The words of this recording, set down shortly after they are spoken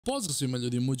Pozdrav svima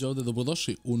ljudi, Mudja ovdje,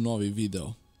 dobrodošli u novi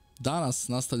video. Danas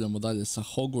nastavljamo dalje sa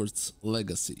Hogwarts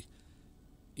Legacy.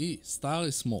 I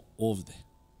stali smo ovdje.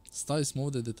 Stali smo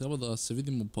ovdje gdje treba da se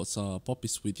vidimo sa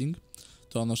Poppy Sweeting.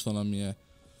 To je ono što nam je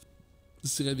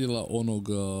sredila onog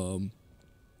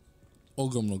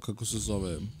ogromnog, kako se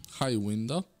zove, High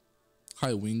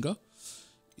Winga.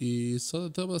 I sada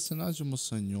treba da se nađemo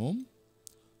sa njom.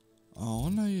 A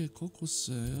ona je, koliko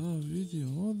se ja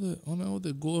vidim ovdje, ona je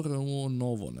ovdje gore u ovo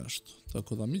novo nešto.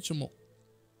 Tako da mi ćemo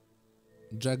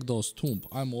Jackdaw's Tomb,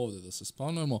 ajmo ovdje da se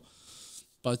spawnujemo,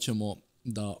 pa ćemo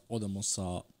da odemo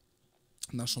sa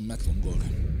našom metlom gore.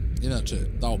 Inače,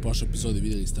 da, u prošloj epizodi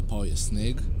vidjeli ste, pao je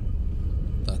sneg,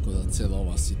 tako da cijela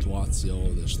ova situacija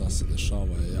ovdje, šta se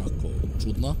dešava, je jako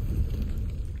čudna.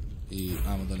 I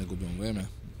ajmo da ne gubimo vrijeme,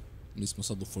 mi smo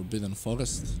sad u Forbidden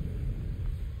Forest.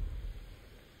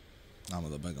 Ajmo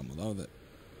da begamo odavde,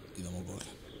 idemo gore.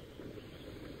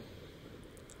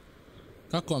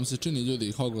 Kako vam se čini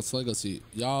ljudi Hogwarts Legacy?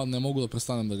 Ja ne mogu da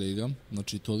prestanem da ga igram,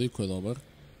 znači toliko je dobar.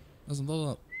 Ne znam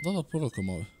da porukam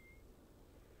ove.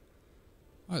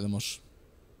 Ajde može.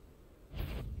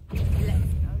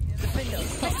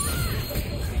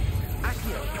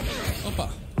 Opa.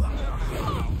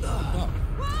 Opa.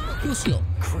 Crucio.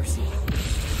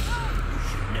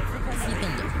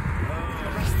 Flipendo.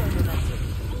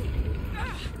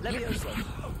 Levioso.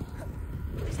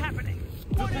 What's happening?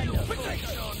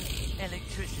 Protection.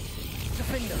 Electricity.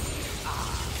 Defender.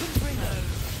 Confringo.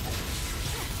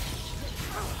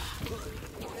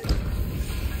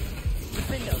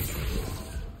 Defendo.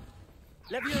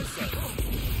 Levioso.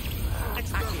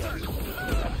 Accio.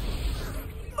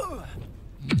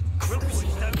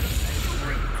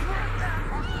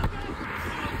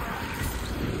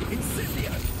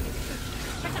 Incendio.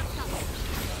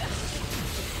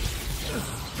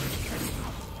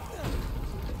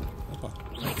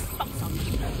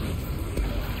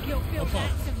 You'll feel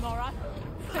that tomorrow.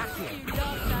 You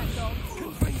love that dog.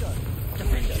 Confringo.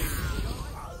 Defender.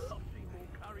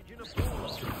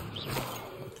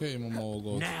 Okay, imamo ovog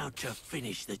ovdje. Now to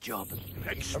finish the job.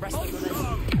 Arrest them.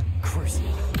 Crucial.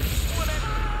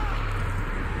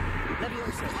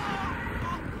 Levioso.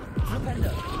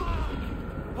 Flipendo.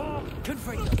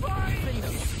 Confringo.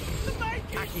 Defender.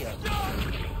 Accio.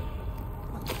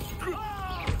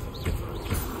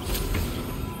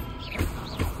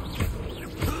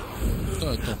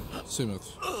 To je to, svi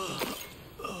mrtvi.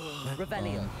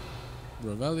 Revelio.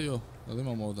 Revelio, ali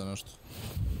imamo ovdje nešto.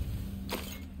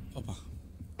 Opa.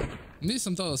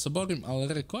 Nisam tada da se borim,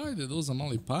 ali rekao, ajde da uzem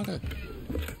mali pare.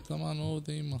 Taman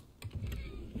ovdje ima.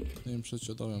 Vidim što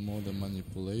će dobijemo ovdje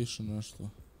manipulation nešto.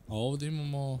 A ovdje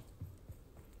imamo...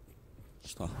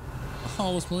 Šta? Aha,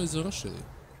 ovo smo i završili.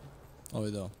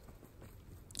 Ovaj deo.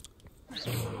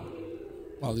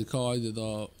 Ali kao ajde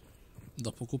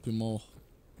da pokupimo ovo.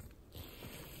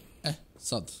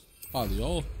 Sad, pali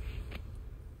ovo.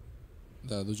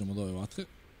 Da dođemo do ove vatre.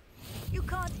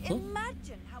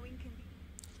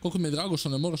 Koliko mi je drago što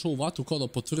ne moraš ovu vatru kao da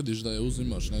potvrdiš da je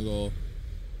uzimaš,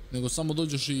 nego samo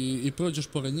dođeš i prođeš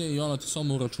pored nje i ona ti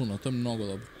samo uračuna, to je mnogo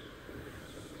dobro.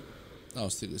 Evo,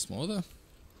 stigli smo ovdje.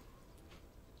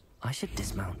 I should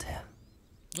dismount here.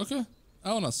 Ok,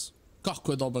 evo nas.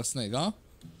 Kako je dobar sneg, a?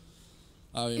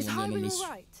 Evo imamo njenu misiju.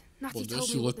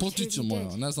 Podesi lepotica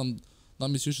moja, ne znam da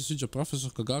mi se više sviđa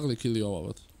profesorka Garlic ili ova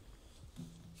vod.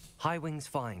 Highwing's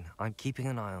fine. I'm keeping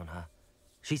an eye on her.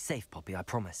 She's safe, Poppy, I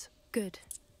promise. Good.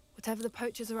 Whatever the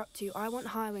poachers are up to, I want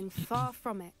Highwing far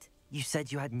from it. You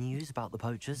said you had news about the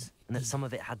poachers, and that some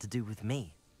of it had to do with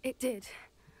me. It did.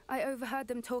 I overheard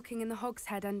them talking in the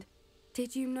Hogshead, and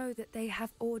did you know that they have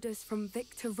orders from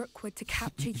Victor Rookwood to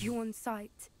capture you on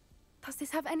sight? Does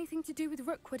this have anything to do with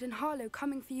Rookwood and Harlow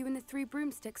coming for you in the Three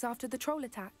Broomsticks after the troll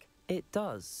attack? It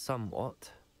does,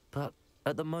 somewhat. But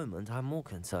at the moment, I'm more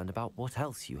concerned about what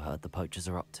else you heard the poachers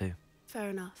are up to. Fair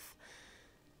enough.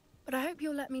 But I hope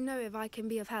you'll let me know if I can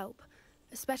be of help,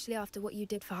 especially after what you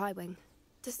did for Highwing.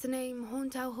 Does the name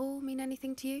Horntail Hall mean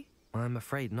anything to you? I'm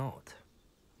afraid not.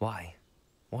 Why?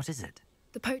 What is it?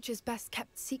 The poacher's best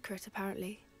kept secret,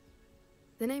 apparently.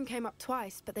 The name came up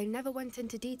twice, but they never went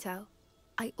into detail.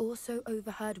 I also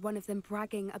overheard one of them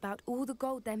bragging about all the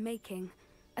gold they're making,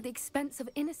 at the expense of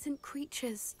innocent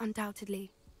creatures,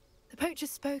 undoubtedly. The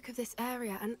poachers spoke of this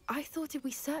area, and I thought if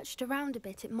we searched around a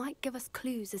bit, it might give us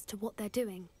clues as to what they're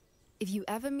doing. If you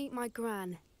ever meet my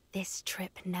gran, this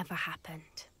trip never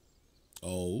happened.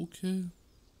 Okay.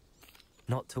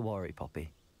 Not to worry,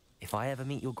 Poppy. If I ever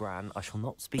meet your gran, I shall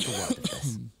not speak a word of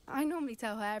this. I normally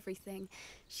tell her everything.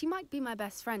 She might be my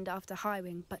best friend after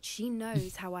Highwing, but she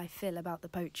knows how I feel about the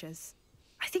poachers.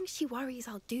 I think she worries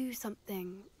I'll do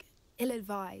something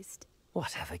ill-advised.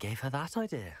 Whatever gave her that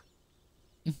idea?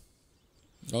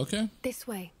 Ok. This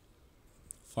way.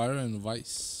 Fire and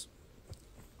Vice.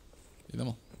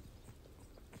 Idemo.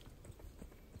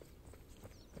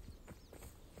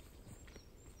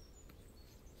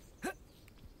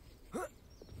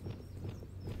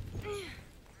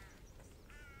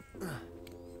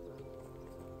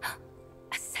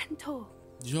 A centaur.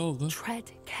 Jo, da.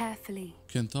 Tread carefully.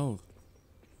 Kentaur.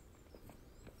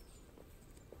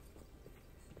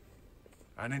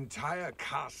 An entire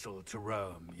castle to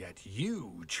roam, yet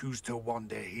you choose to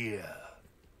wander here.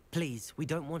 Please, we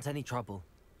don't want any trouble.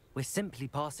 We're simply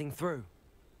passing through.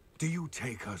 Do you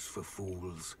take us for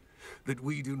fools? That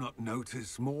we do not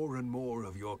notice more and more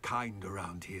of your kind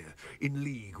around here, in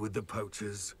league with the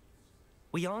poachers?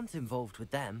 We aren't involved with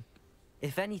them.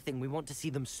 If anything, we want to see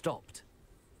them stopped.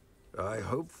 I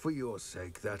hope for your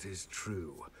sake that is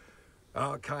true.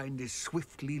 Our kind is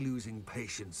swiftly losing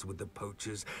patience with the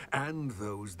poachers and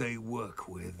those they work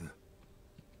with.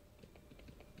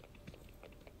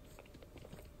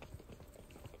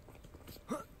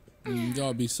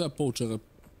 Ja bi sve poučere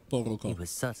porukao. He was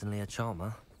certainly a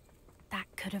charmer. That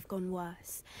could have gone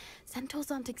worse.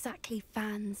 Centaurs aren't exactly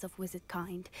fans of wizard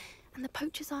kind, and the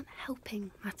poachers aren't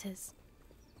helping matters.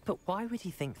 But why would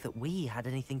he think that we had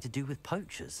anything to do with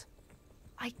poachers?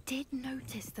 I did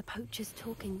notice the poachers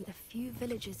talking with a few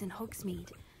villagers in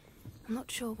Hogsmeade. I'm not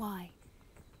sure why.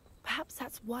 Perhaps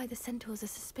that's why the centaurs are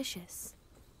suspicious.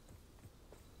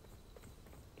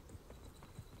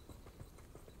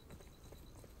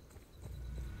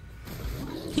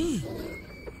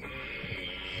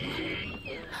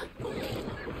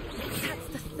 That's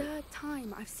the third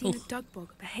time I've seen a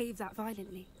dugbog behave that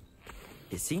violently.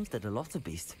 It seems that a lot of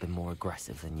beasts have been more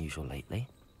aggressive than usual lately.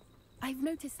 I've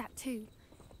noticed that too.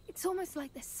 It's almost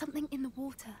like there's something in the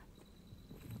water.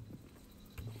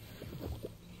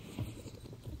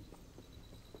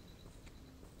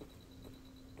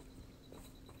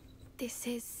 This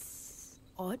is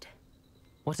odd.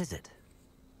 What is it?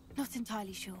 Not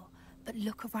entirely sure, but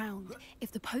look around.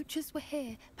 If the poachers were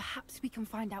here, perhaps we can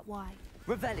find out why.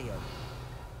 Revelio.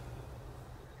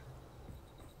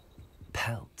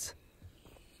 Pelt.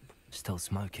 Still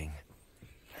smoking.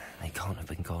 They can't have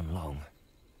been gone long.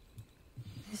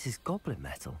 This is goblin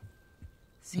metal.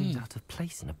 Seems out of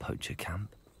place in a poacher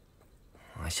camp.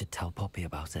 I should tell Poppy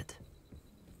about it.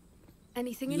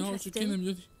 Anything Ja, interesting? kinem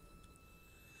ljudi.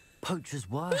 Poachers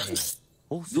were here.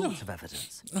 All sorts of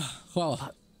evidence. Hvala.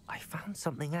 But I found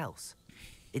something else.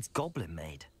 It's goblin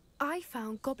made. I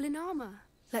found goblin armor.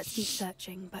 Let's keep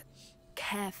searching, but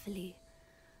carefully.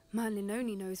 Merlin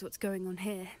only knows what's going on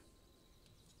here.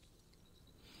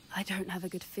 I don't have a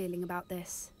good feeling about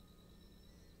this.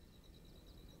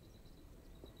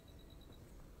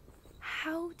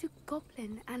 How do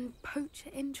goblin and poacher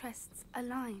interests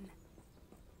align?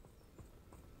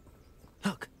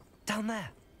 Look, down there.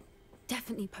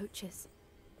 Definitely poachers.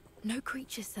 No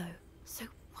creatures though. So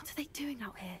what are they doing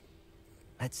out here?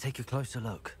 Let's take a closer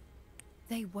look.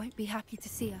 They won't be happy to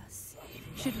see us.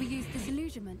 Should we use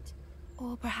disillusionment?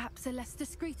 Or perhaps a less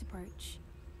discreet approach?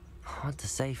 Hard to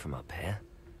say from up here.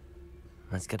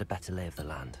 Let's get a better lay of the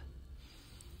land.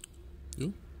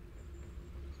 Jo.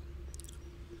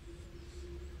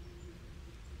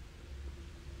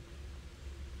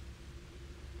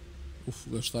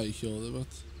 Šta ih je ovdje,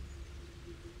 brat?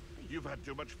 You've had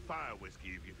too much fire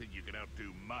whiskey if you think you can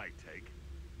outdo my take.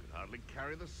 Could hardly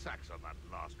carry the sacks on that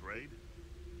last raid.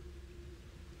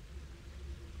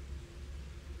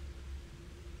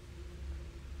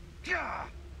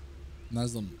 Ne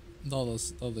znam, da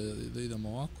idemo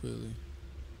ovako ili...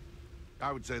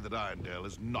 I would say that Irondale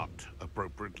is not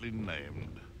appropriately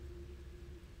named.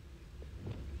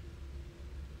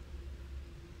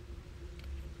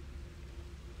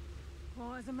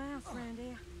 Quiet as a mouse round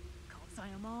here. Can't say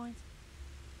I mind.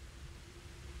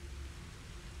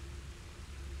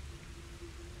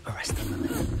 Arrest them.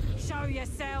 Show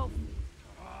yourself!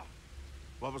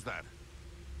 What was that?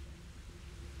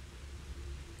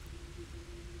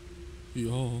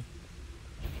 Jo.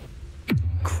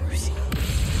 Cruising.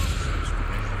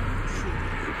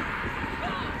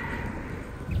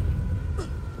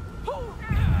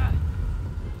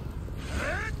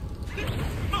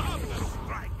 Marvelous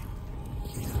strike!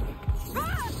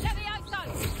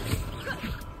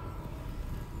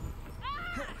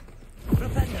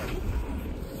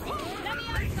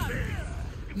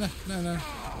 Ne.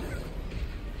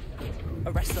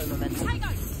 Arresto momentum.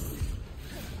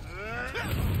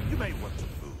 You may want to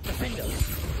move. Defendo.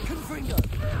 Confringo.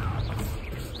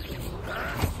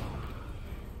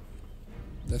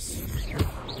 Des.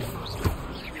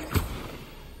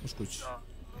 Možeš kući.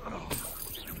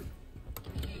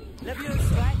 Levio.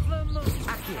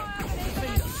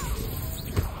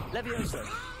 Levioso.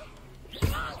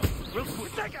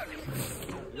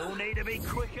 You'll need to be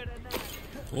quicker than that.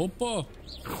 Opa!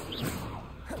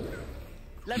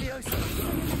 Levioso.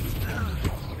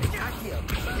 Accio.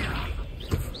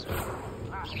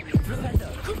 Flipendo.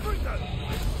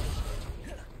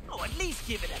 Oh, at least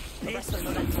give it a piss.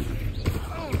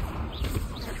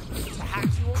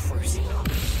 Perhaps you will first.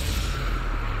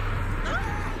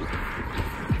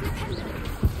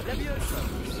 Levioso.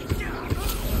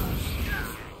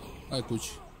 Aj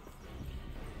kući.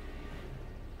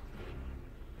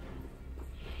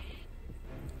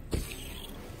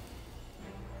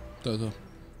 To je to.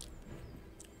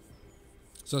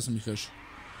 Sad sam ih kažu.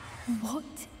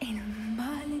 What in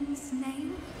Merlin's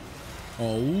name?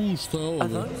 Šta je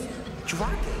ovo?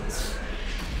 Dragons.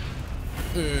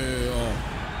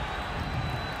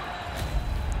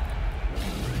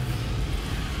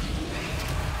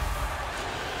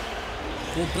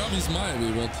 Ovo pravi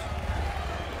zmajevi, vod.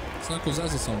 Snako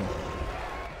zaza samo.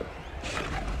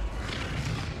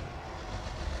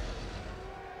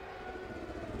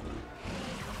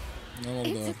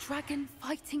 It's a dragon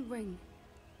fighting ring.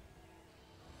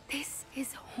 This is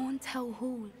Horntail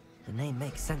Hall. The name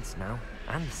makes sense now,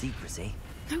 and the secrecy.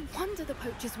 No wonder the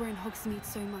poachers were in Hogsmeade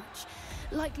so much.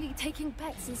 Likely taking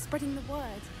bets and spreading the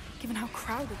word, given how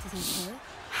crowded it is here.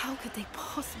 How could they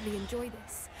possibly enjoy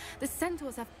this? The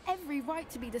centaurs have every right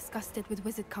to be disgusted with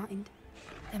wizard kind.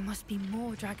 There must be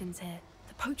more dragons here.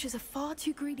 The poachers are far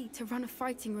too greedy to run a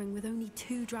fighting ring with only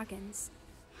 2 dragons.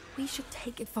 We should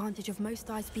take advantage of most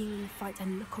eyes being in the fight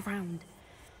and look around.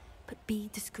 But be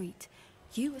discreet.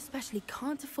 You especially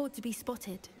can't afford to be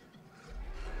spotted.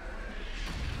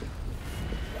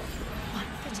 One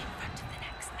foot in front of the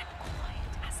next and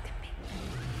quiet as can be.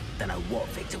 Don't know what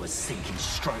Victor was sinking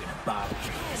straight in a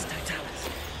barbecue. Yes, don't tell us.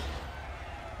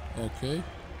 Okay.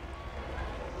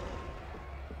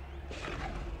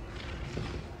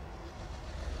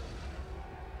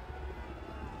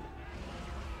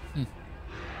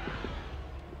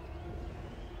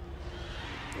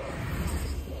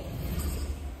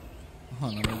 Aha,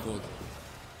 na moj god.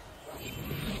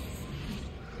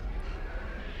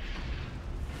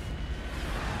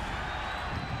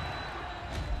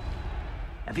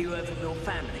 Have you heard from your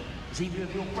family? Has either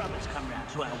of your brothers come round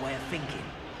to our way of thinking?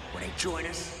 Will they join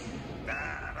us?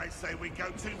 Nah, they say we go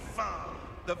too far.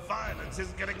 The violence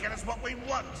isn't going to get us what we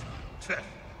want.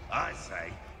 I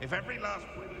say, if every last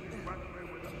woman is run through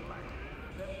with a flag,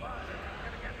 then violence is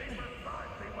going to get me inside.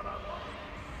 See what I want.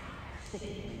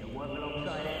 The one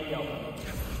alongside Eddie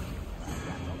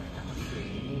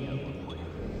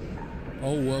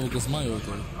Evo ga zmaj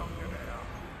ovdje.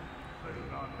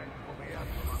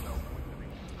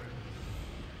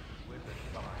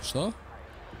 Šta?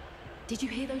 Did you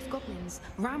hear those goblins?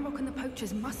 Ramrock and the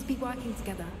poachers must be working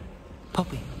together.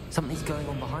 Poppy, something's going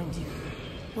on behind you.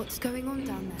 What's going on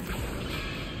down there?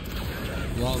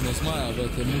 Ladno zmaja,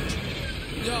 brate, muči.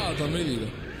 Ja, da mi ide.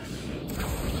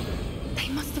 They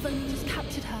must have only just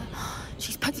captured her.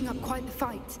 She's putting up quite the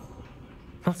fight.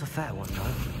 Not a fair one,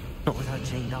 though. Not with her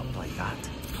chained up like that.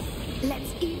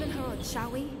 Let's even her odds,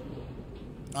 shall we?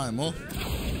 Ajmo.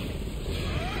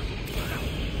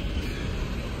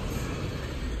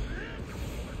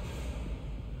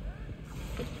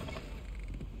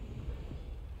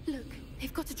 Look,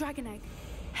 they've got a dragon egg.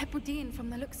 Hebridean from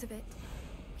the looks of it.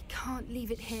 We can't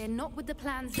leave it here, not with the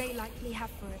plans they likely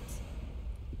have for it.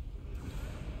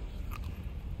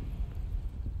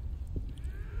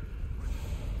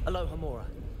 Aloha, Mora.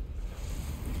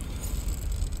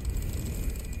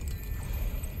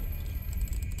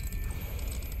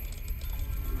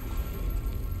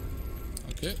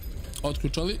 Okej,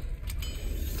 otključali.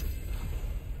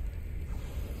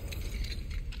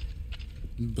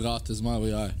 Brate, zmajevo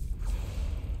jaje.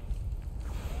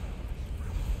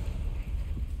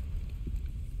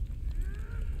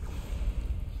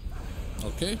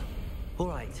 Okay. All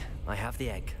right, I have the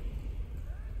egg.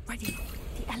 Ready.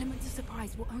 The element of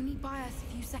surprise will only buy us a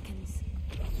few seconds.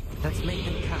 Let's make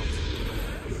them count.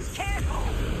 Careful!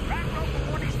 Ramrock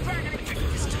will want his dragon into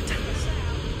this to tell us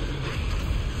out.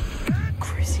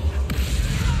 Crazy.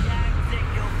 Damn thing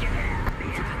you'll get out of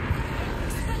here.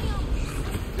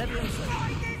 Levioso.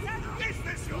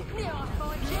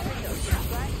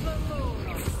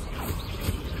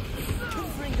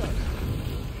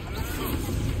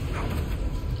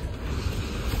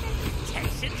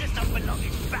 Tasting just don't belong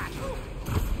in battle.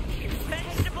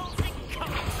 Vegetables and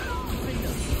carrots.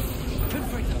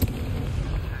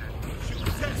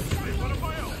 One of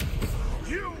my own.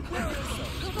 You will.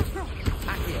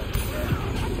 Accio.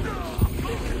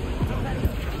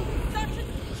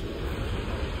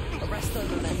 Arresto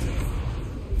momentum.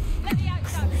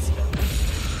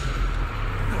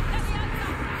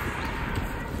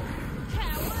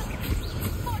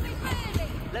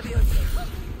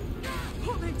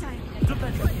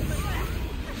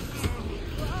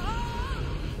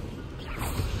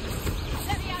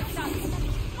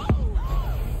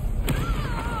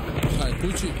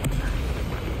 kući.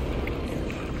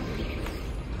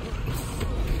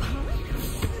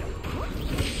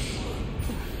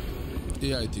 I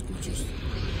ja i ti kući isto.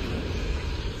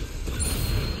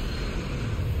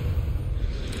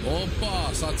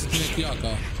 Opa, sad si ti neki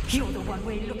jaka. You're the one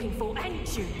we're looking for,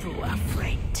 ain't you, for a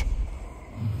friend?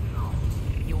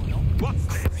 You're not. What's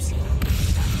this?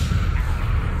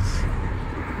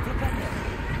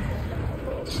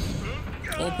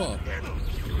 Opa.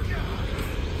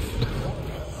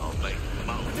 I'll make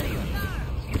mouth.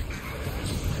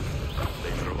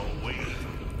 Literal weed.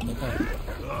 Opa.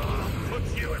 Put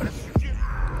you in a stew.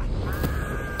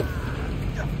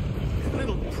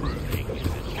 Little pruning.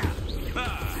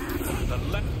 The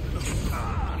left.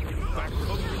 Back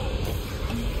on board.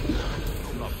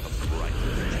 Not the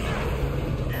brightest.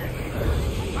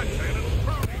 I'd say a little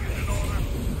pruning is in order.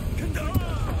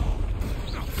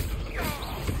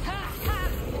 Ha ha!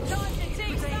 Time to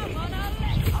teach someone a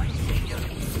lesson. I see you.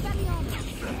 Don't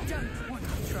want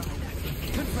to try that.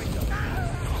 Confringo.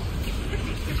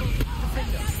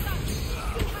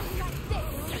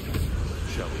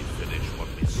 Shall we finish what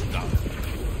we started?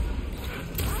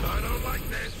 I don't like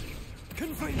this.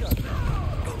 Confringo.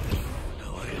 No,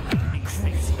 I am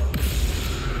crazy.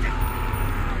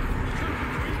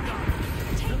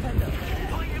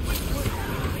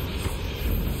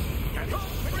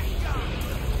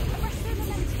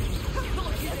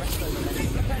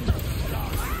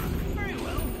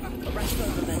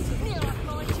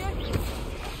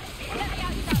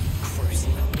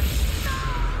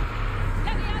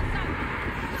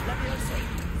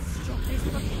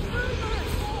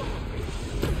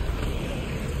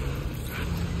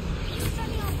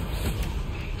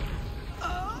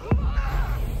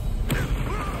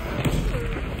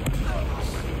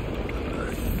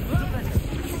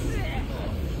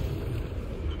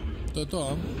 To je to,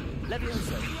 a?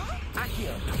 Levioso.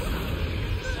 Accio.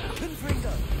 Confringo.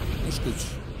 Još kući.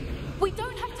 We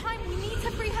don't have time. We need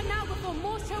to free her now before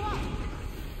more show up.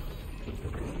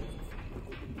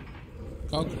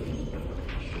 Kako?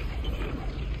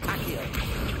 Accio.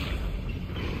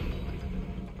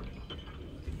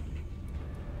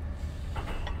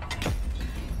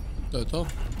 To je to.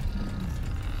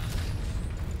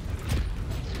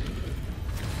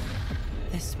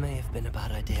 This may have been a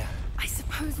bad idea. I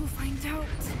suppose we'll find out.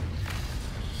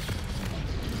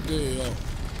 Gdje je ja?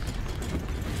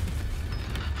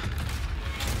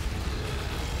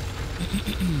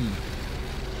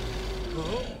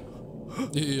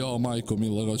 I ja, majko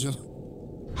mila rođena.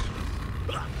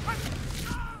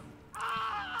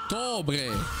 Dobre!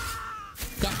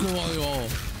 Kako voli ovo?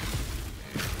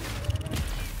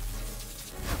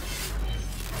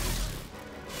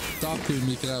 Tako im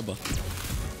mi treba.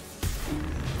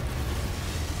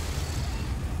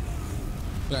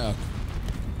 Prejako.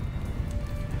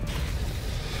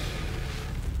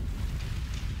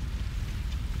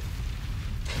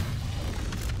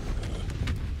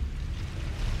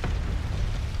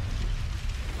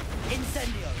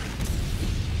 Incendio.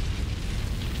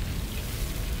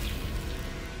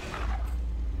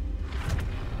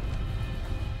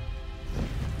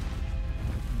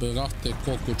 Brate,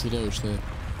 koliko čudovište je.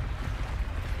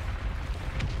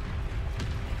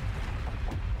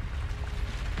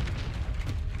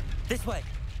 This way.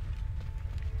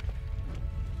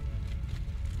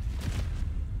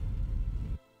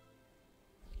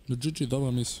 GG,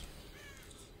 dobra misija.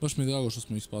 Baš mi je drago što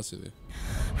smo ih spasili.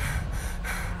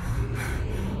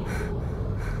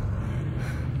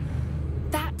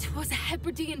 That was a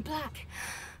Hebridean plaque.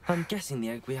 I'm guessing the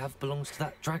egg we have belongs to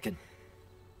that dragon.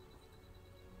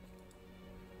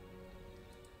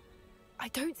 I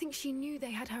don't think she knew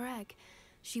they had her egg.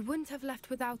 She wouldn't have left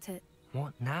without it.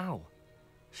 What now?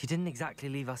 She didn't exactly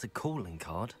leave us a calling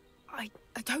card.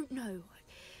 I don't know.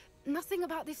 Nothing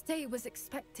about this day was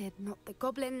expected. Not the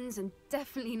goblins, and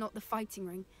definitely not the fighting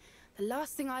ring. The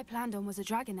last thing I planned on was a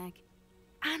dragon egg.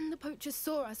 And the poachers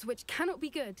saw us, which cannot be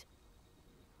good.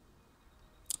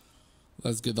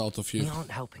 Let's get out of here. We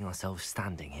aren't helping ourselves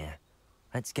standing here.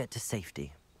 Let's get to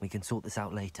safety. We can sort this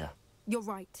out later.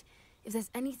 You're right. If there's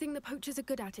anything the poachers are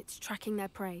good at, it's tracking their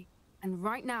prey. And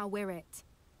right now, we're it.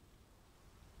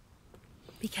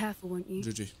 Be careful, won't you?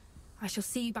 GG. I shall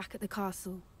see you back at the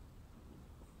castle.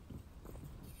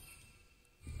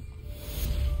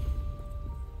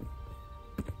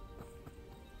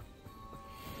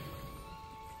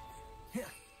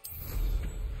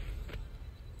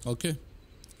 Ok.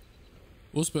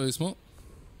 Uspjeli smo.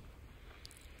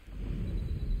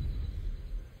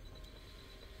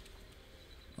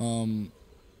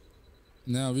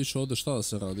 Nema više ovdje šta da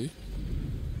se radi.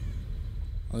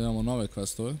 Ali imamo nove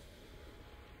questove.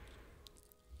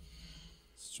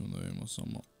 Ćemo da vidimo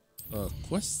samo.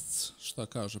 Quests, šta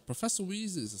kaže? Professor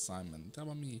Weasley's assignment.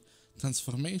 Treba mi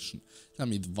transformation. Treba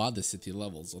mi 20.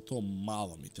 level, za to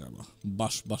malo mi treba.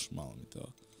 Baš malo mi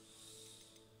treba.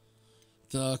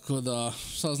 Tako da,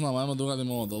 šta znam, ajmo da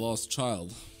uradimo ovo, The Lost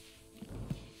Child.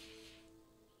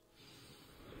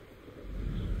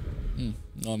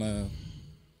 Ona je...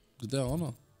 Gde je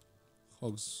ono?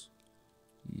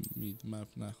 Hogsmeade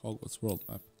map, ne, Hogwarts World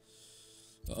map.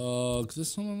 Gde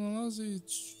se ona nalazi?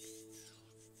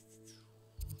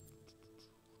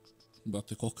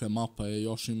 Brate, kolika je mapa je,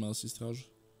 još ima da se istraže.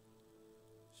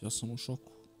 Ja sam u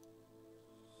šoku.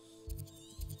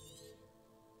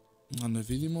 A ne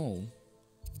vidimo ovu.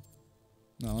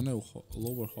 Ne, ona je u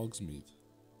Lower Hogsmeade.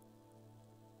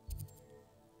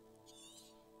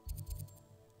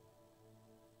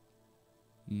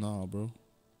 Nah, bro.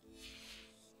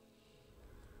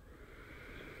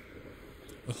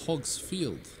 A Hog's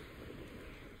Field.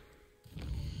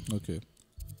 Okay.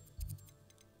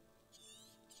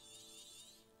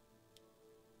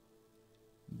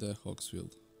 The Hog's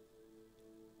Field.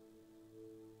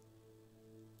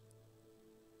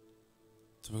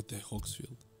 Tvrde Hog's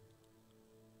Field.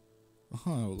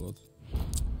 Aha, evo god.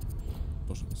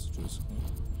 Bože mi se čuje se.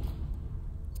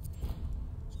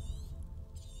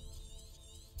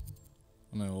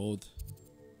 Ona je ovdje.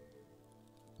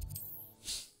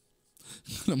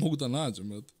 Ne mogu da nađem,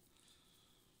 brate.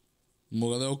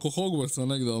 Mogu da je oko Hogwartsa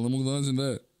negdje, ali ne mogu da nađem da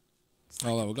je.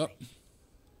 Ali evo ga.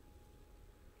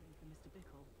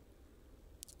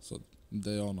 Sad,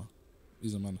 gdje je ona?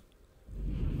 Iza mene.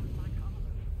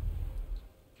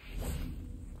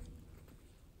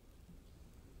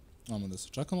 Ajmo da se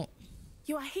čekamo.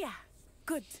 You are here.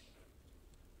 Good.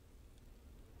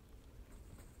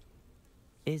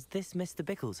 Is this Mr.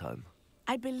 Bickle's home?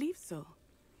 I believe so.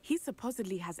 He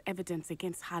supposedly has evidence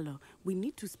against Harlow. We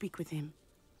need to speak with him.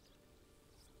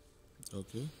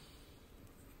 Okay.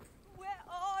 Where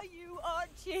are you,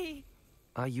 Archie?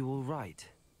 Are you all right?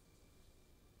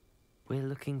 We're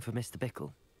looking for Mr.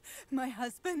 Bickle. My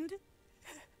husband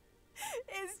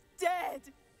is dead.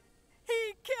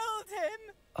 He killed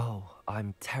him. Oh,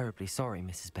 I'm terribly sorry,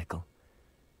 Mrs. Bickle.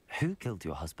 Who killed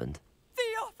your husband?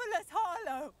 Theophilus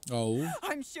Harlow. Oh.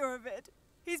 I'm sure of it.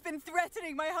 He's been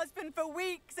threatening my husband for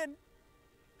weeks and...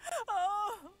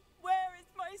 Oh, where is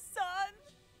my son?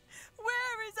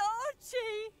 Where is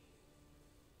Archie?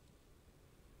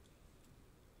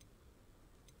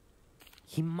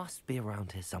 He must be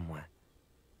around here somewhere.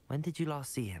 When did you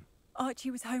last see him?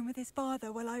 Archie was home with his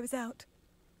father while I was out.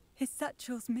 His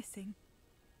satchel's missing.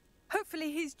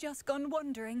 Hopefully he's just gone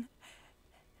wandering,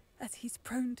 as he's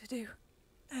prone to do.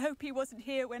 I hope he wasn't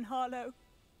here when Harlow...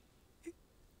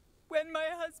 when my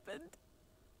husband...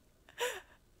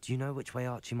 Do you know which way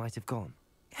Archie might have gone?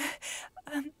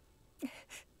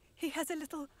 He has a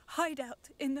little hideout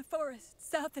in the forest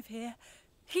south of here.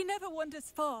 He never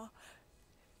wanders far.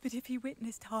 But if he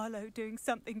witnessed Harlow doing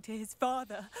something to his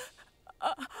father,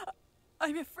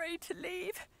 I'm afraid to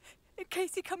leave, in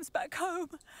case he comes back home.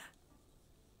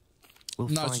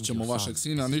 Naći ćemo vašeg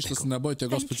sina, ništa se ne bojte,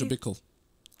 gospođo Bickle.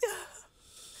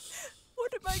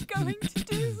 What am I going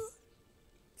to do?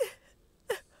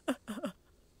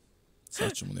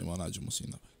 Sad ćemo da ima nađemo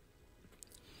sinove.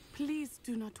 Please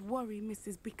do not worry,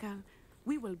 Mrs. Bickle.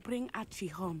 We will bring Archie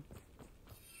home.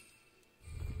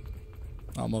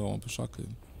 A, moramo pošakati.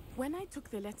 When I took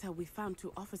the letter we found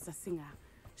to Officer Singer,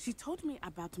 she told me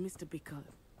about Mr. Bickle.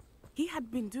 He had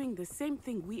been doing the same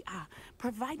thing we are,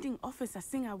 providing Officer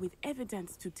Singer with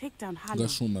evidence to take down Harlow. Da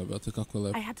šume, brate, kako je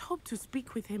lepo. I had hoped to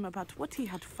speak with him about what he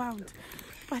had found,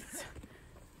 but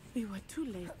we were too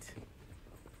late.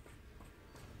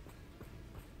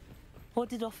 What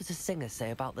did Officer Singer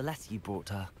say about the letter you brought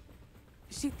her?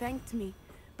 She thanked me,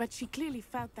 but she clearly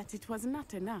felt that it was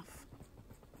not enough.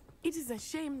 It is a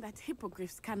shame that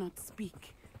hippogriffs cannot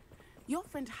speak. Your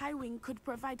friend Highwing could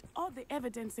provide all the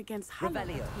evidence against Harlow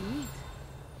that we need.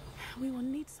 We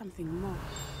will need something more.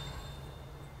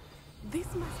 This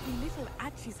must be little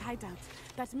Archie's hideout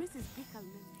that Mrs. Bickle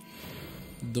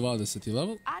mentioned. 20.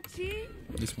 level. Archie!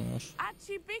 Nismo još.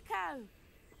 Archie Bickle!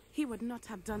 He would not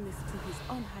have done this to his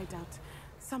own hideout.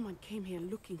 Someone came here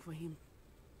looking for him.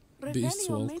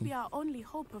 Revelio may be our only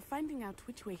hope of finding out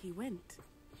which way he went.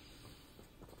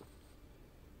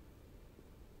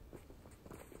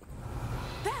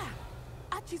 There!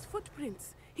 Archie's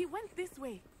footprints. He went this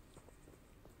way.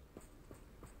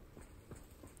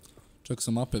 Ček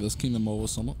sam mape da skinemo ovo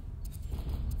samo.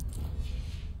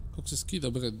 Kako se skida,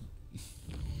 bre?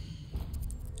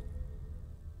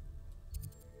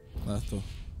 Eto.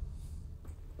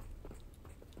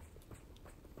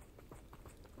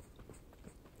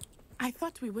 I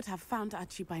thought we would have found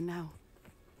Archie by now.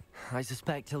 I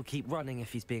suspect he'll keep running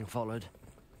if he's being followed.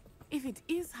 If it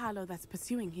is Harlow that's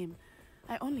pursuing him,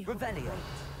 I only hope... Revelio.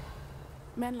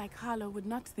 Men like Harlow would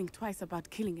not think twice about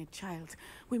killing a child.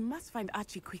 We must find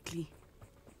Archie quickly.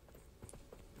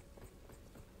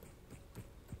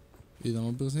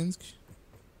 Idemo brzinski.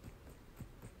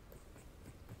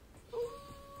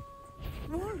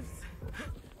 Wolves!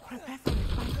 Prepare for a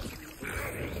fight.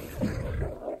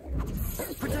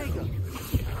 Protego!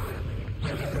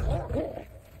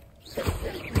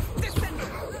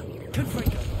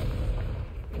 Confringo!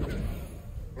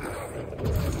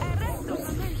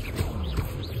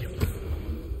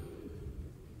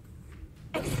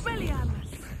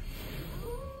 Expelliarmus!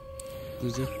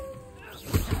 Güzel.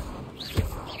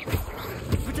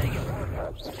 Protego!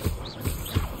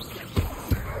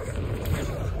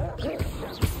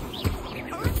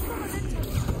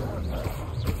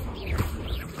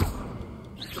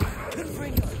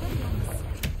 Confringo!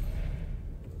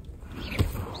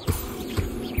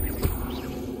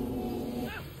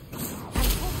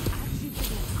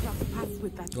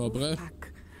 With that Dobre.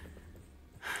 pack.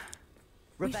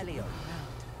 Revelio.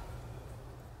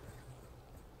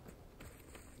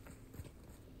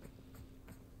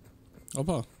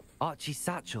 Opa. Archie's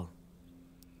satchel.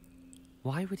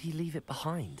 Why would he leave it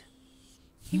behind?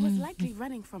 He was likely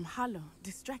running from Harlow,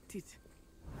 distracted.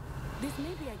 This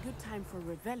may be a good time for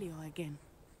Revelio again.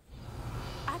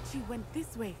 Archie went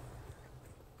this way.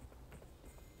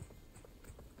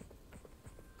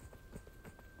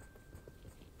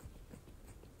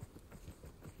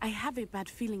 I have a bad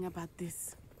feeling about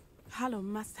this. Harlow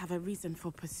must have a reason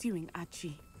for pursuing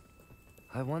Archie.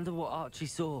 I wonder what Archie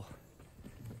saw.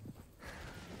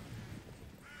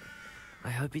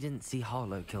 I hope he didn't see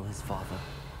Harlow kill his father.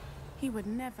 He would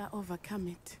never overcome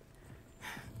it.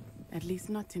 At least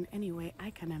not in any way I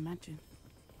can imagine.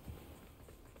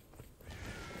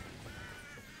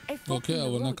 Ok,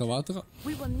 ovo je neka vatra.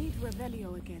 We will need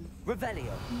Revelio again.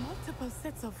 Revelio. Multiple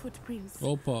sets of footprints.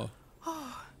 Opa.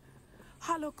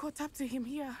 Harlow caught up to him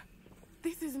here.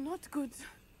 This is not good.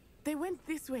 They went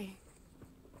this way.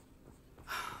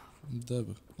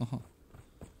 Dobro, aha.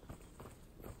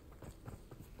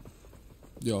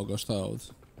 Jo ga, šta je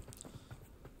ovdje?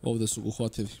 Ovdje su ga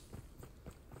uhvatili.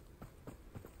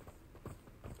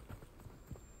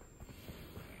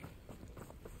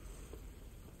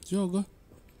 Jo ga.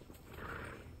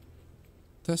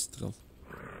 Testral.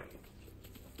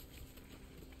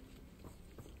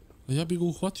 Ja bi ga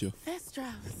uhvatio.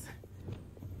 Thestrals.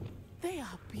 They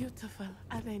are beautiful,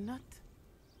 are they not?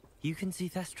 You can see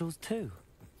Thestrals too.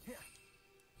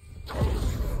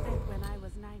 When I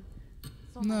was 9,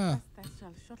 saw my first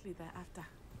Thestral shortly thereafter.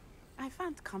 I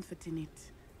found comfort in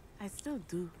it. I still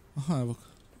do. Aha, evo ga.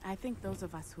 I think those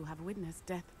of us who have witnessed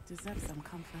death deserve some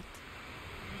comfort.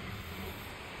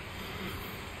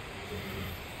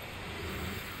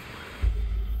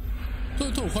 To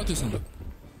je to, uhvatio sam ga.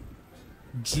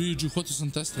 GG, uhvatio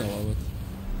sam Testrala, ovo.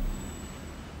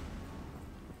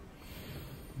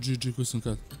 GG, koji sam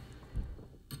kad?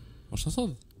 A šta sad?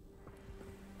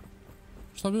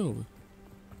 Šta bilo bi?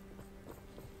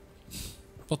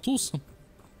 Pa tu sam.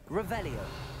 Revelio.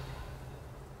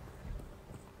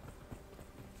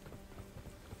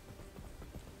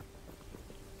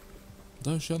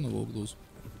 Daj još jednog ovog dozu.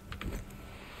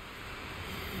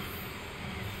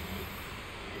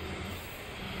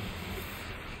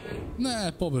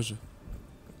 Ne, pobeže.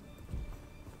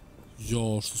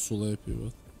 Jo, što su lepi,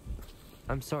 bro.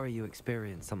 I'm sorry you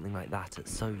experienced something like that at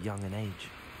so young an age.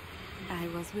 I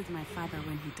was with my father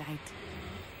when he died.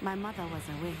 My mother was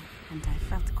away, and I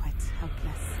felt quite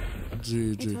helpless.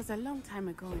 GG. It was a long time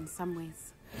ago in some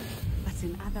ways, but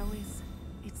in other ways,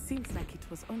 it seems like it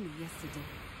was only yesterday.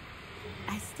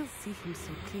 I still see him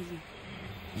so clearly.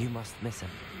 You must miss him.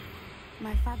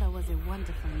 My father was a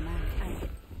wonderful man.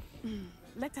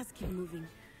 Let us keep moving.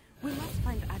 We must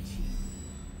find Archie.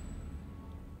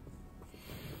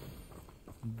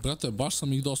 Brate, baš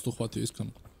sam ih dosta uhvatio,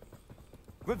 iskreno.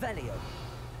 Revelio.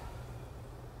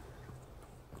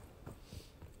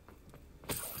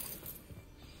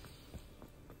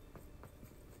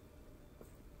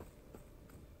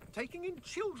 Taking in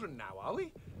children now, are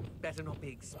we? Better not be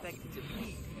expected to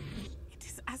bleed. It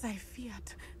is as I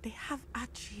feared. They have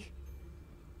Archie.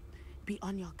 Be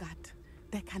on your guard.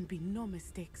 There can be no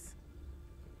mistakes.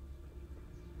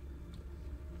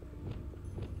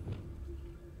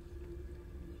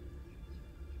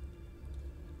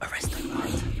 Arrest the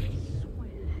blood.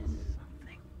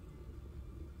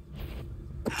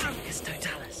 Druncus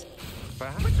totalis.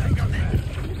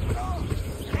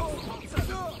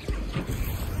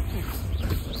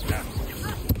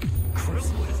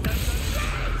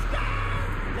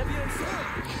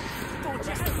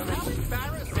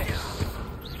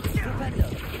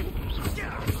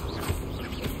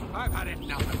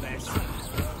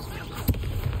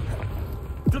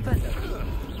 Defender.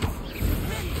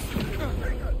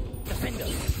 Defender.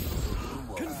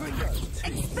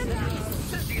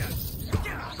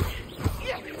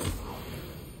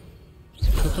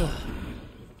 To to.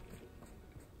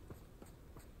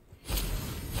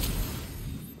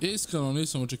 Iskreno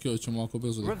nisam očekivao da ćemo ovako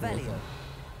brzo da povati.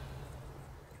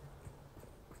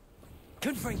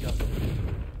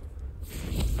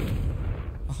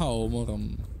 Aha, ovo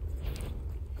moram...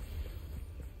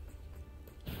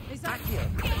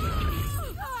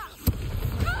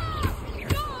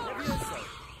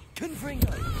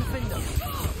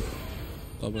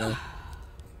 Dobro.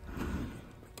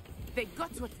 They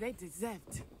got what they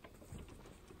deserved.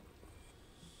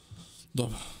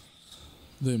 Dobro.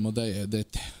 Da vidimo da je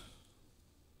dete.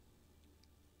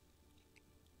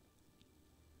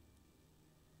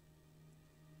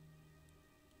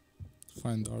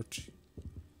 Find Archie.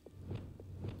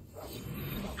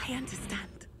 I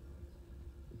understand.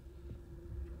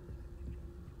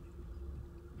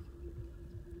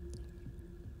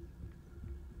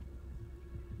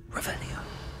 Revelio.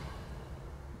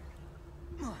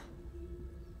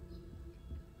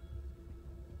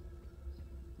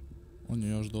 On je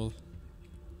još dole.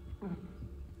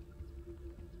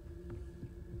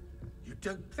 You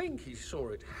don't think he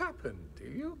saw it happen, do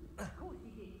you? Of course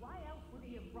he did. Why else would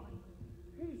he have run?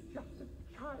 He's just a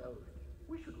child.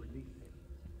 We should release him.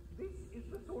 This is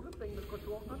the sort of thing that could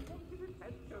draw unwanted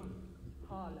attention.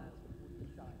 Harlow will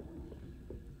decide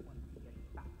once he gets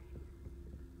back.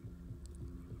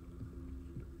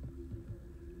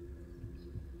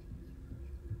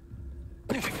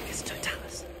 It's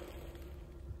Totalis.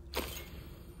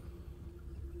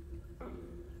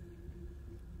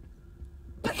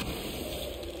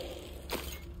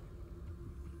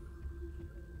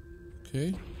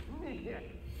 Okay.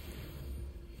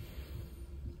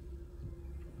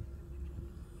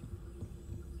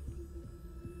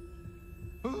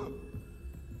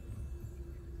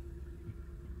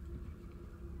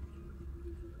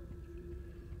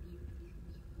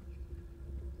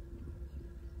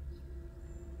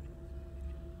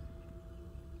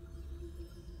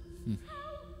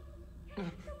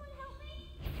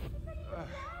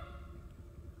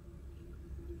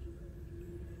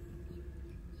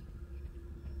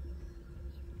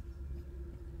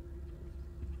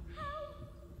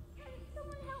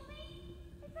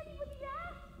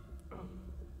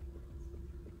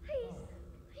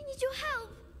 Your help.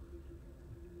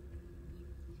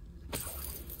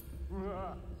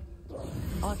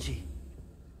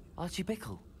 Archie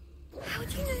Bickle. How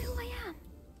do you know who I am?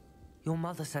 Your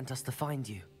mother sent us to find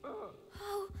you.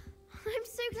 Oh, I'm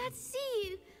so glad to see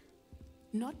you.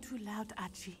 Not too loud,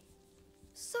 Archie.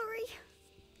 Sorry.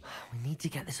 We need to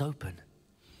get this open.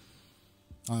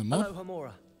 I'm Hello, up.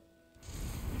 Hamura.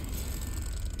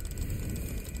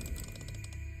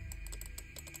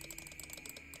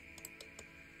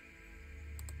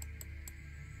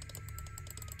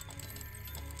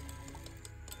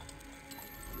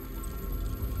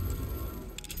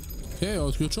 Okej,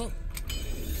 otključao.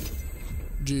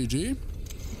 GG.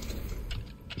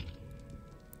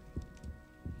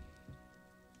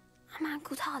 A man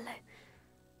called Harlow.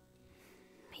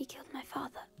 He killed my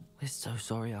father. We're so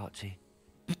sorry, Archie.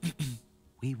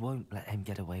 We won't let him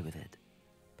get away with it.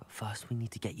 But first we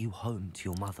need to get you home to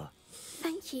your mother.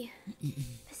 Thank you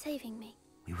for saving me.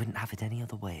 We wouldn't have it any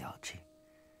other way, Archie.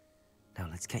 Now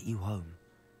let's get you home.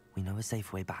 We know a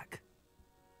safe way back.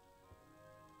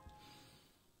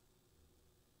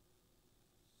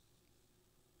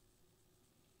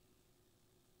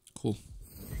 Cool.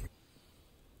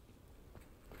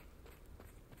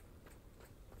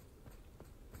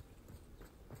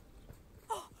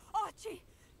 Oh, Archie,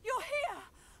 you're here.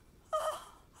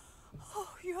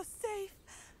 Oh, you're safe.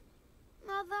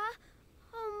 Mother?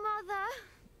 Oh, Mother.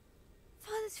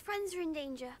 Father's friends are in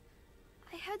danger.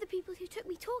 I heard the people who took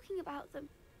me talking about them.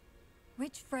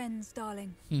 Which friends,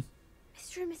 darling?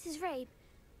 Mr. and Mrs. Rabe.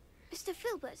 Mr.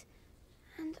 Filbert.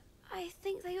 And I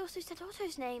think they also said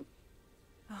Otto's name.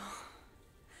 Oh,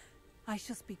 I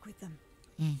shall speak with them.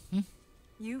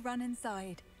 You run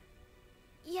inside.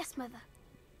 Yes, Mother.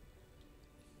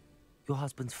 Your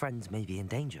husband's friends may be in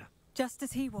danger. Just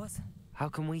as he was. How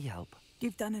can we help?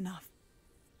 You've done enough.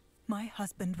 My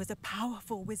husband was a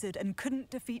powerful wizard and couldn't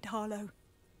defeat Harlow.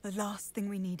 The last thing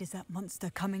we need is that monster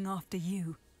coming after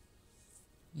you.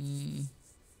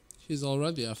 He's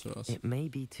already after us. It may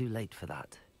be too late for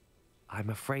that. I'm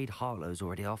afraid Harlow's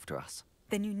already after us.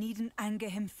 Then you needn't anger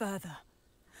him further.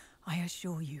 I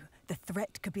assure you, the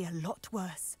threat could be a lot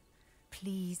worse.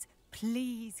 Please,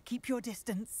 please keep your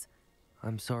distance.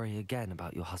 I'm sorry again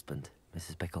about your husband,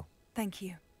 Mrs. Bickle. Thank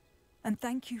you. And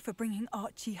thank you for bringing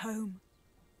Archie home.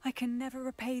 I can never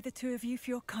repay the two of you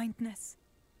for your kindness.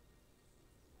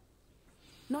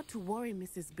 Not to worry,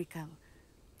 Mrs. Bickel.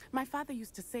 My father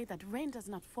used to say that rain does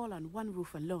not fall on one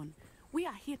roof alone. We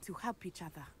are here to help each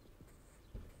other.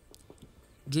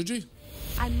 GG.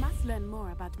 I must learn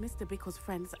more about Mr. Bickel's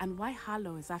friends and why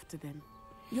Harlow is after them.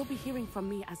 You'll be hearing from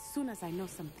me as soon as I know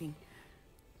something.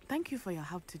 Thank you for your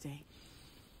help today.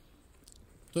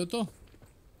 To je to.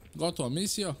 Gotova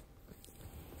misija.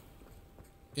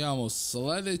 Imamo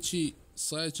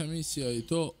sljedeća misija i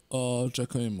to.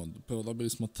 Čekajmo, prvo dobili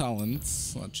smo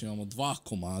talents, znači imamo 2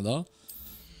 komada.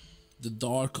 The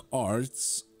Dark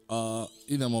Arts.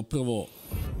 Idemo prvo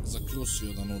za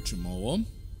Krusiju da naučimo ovo.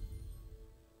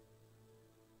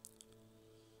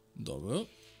 Dobro.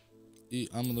 I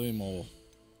ajmo da vidimo ovo.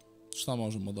 Šta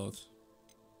možemo dati?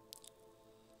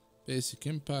 Basic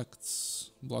impacts.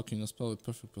 Blocking a spell with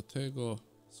perfect protego.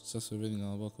 Successful reading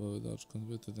on a block of dodge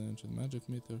converted to ancient magic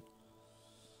meter.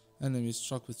 Enemies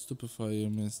struck with stupefy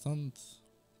remain stunned.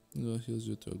 Heals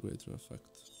you to a greater effect.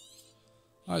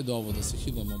 Ajde ovo da se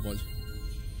healamo bolje.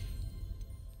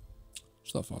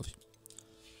 Šta fali?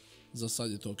 Za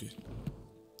sad je to ok.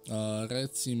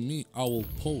 Reci mi Owl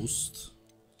Post.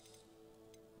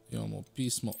 Imamo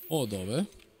pismo od ove.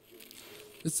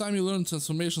 It's time you learn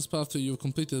transformation spell after you've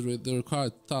completed the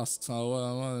required tasks.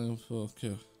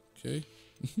 Okay.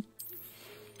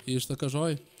 I šta kaže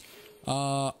ovaj?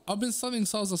 I've been studying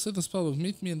Sal's certain spell of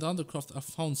meet me in the undercroft. I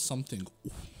found something.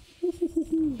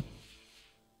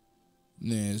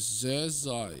 Ne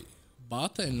zezaj.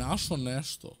 Bata je našo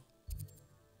nešto.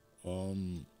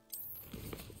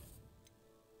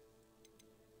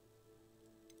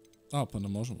 Pa ne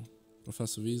možemo.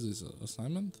 Professor Weasley's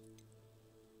assignment.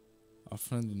 A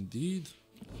friend indeed.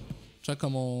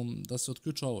 Čekamo da se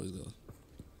otključa ovo izgleda.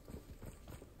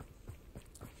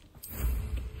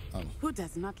 Who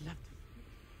does not love to...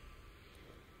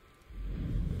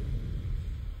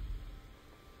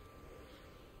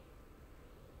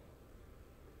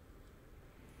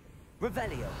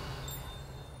 Revelio.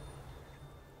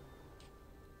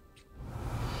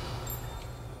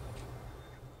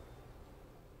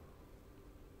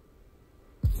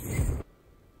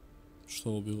 Što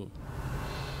ovo bilo?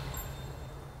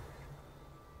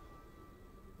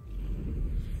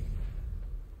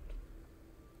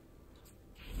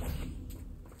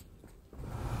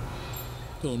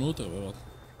 To je unutra, vjerojatno.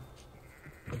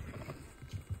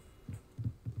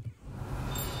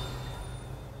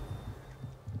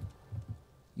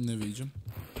 Ne viđam.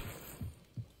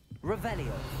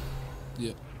 Revelio.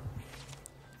 Je.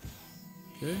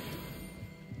 Okej.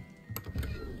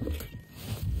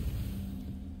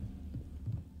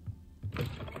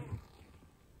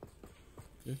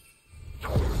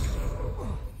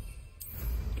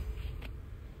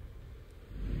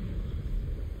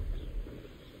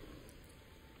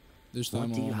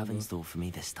 What do you have in store for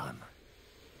me this time?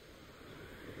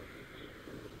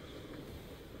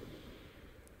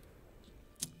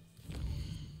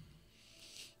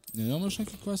 Nemamo još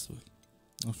neke questove.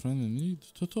 A friend in need.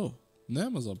 To je to.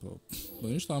 Nema zapravo. Da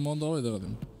ništa, ajmo onda ovaj da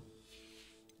radimo.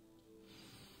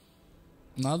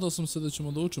 Nadao sam se da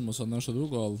ćemo da učimo sad nešto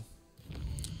drugo, ali...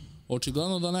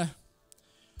 Očigledno da ne.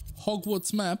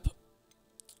 Hogwarts map.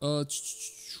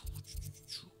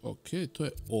 Ok, to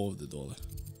je ovdje dole.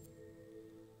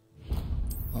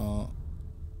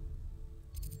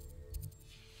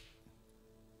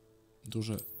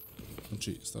 Duže,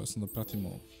 znači stavio sam da pratimo,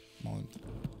 molim te.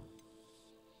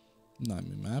 Daj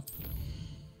mi map.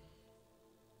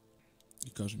 I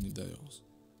kaži mi gdje je ovo.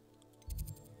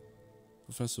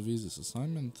 Professor Weasley's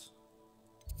assignment.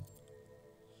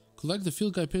 Collect the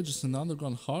field guide pages in the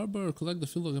underground harbor. Collect the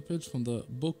field guide pages from the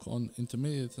book on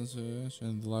intermediate transformation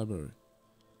in the library.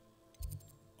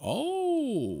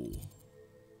 Oh!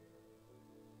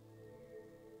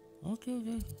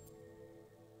 Okay.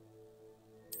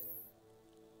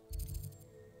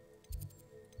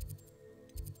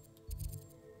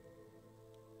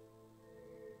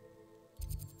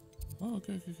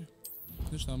 Okay.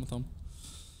 Ništa, ajmo tamo.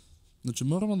 Znači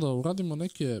moramo da uradimo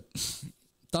neke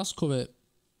taskove,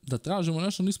 da tražimo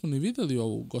nešto, nismo ni vidjeli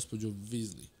ovu gospođu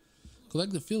Weasley.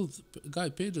 Collect the field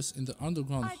guide pages in the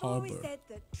underground harbor.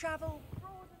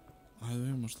 Ajde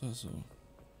vidimo šta je ovo.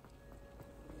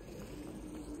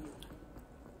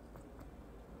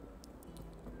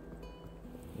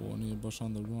 Ovo nije baš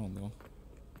underground, da?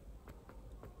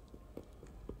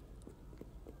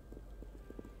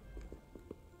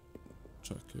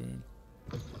 Čekaj.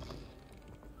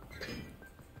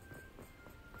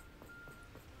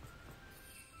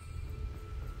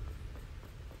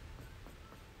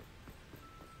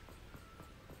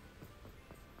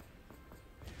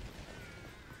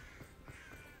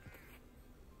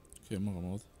 Okej,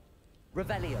 moramo ovdje.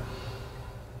 Revelio.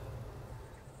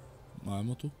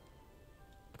 Ajmo tu.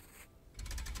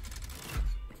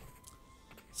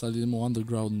 Sad idemo u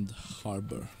Underground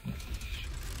Harbor.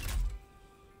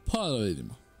 Pa da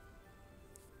vidimo.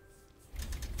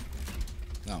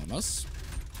 Evo nas.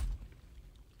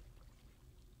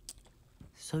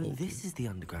 So this is the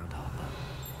underground harbor.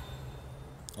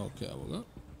 Ok, evo ga.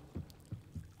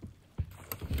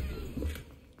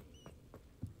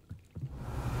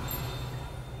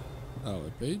 Evo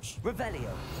je page.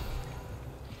 Revelio.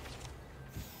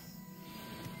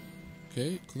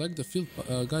 Okay, collect the field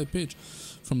guide page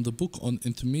from the book on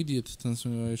intermediate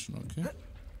transformation. Okay.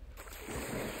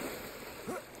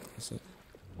 What's that?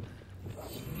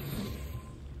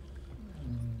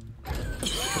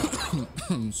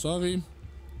 Sorry.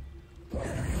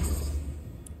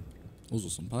 Uzeo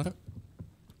sam para.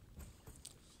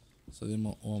 Sad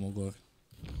idemo ovamo gore.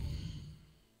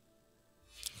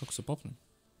 Kako se popnem?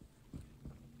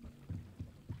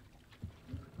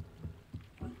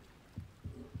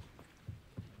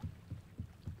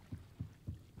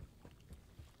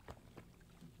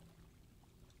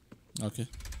 Ok.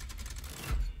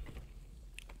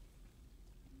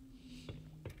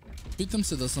 Pitam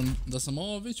se da sam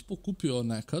ovo već pokupio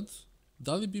nekad,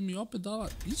 da li bi mi opet dala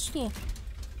isto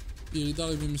ili da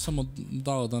li bi mi samo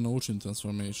dala da naučim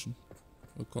transformation.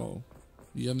 Kao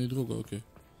jedno i drugo, ok.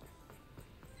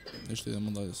 Nešto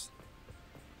idemo dalje.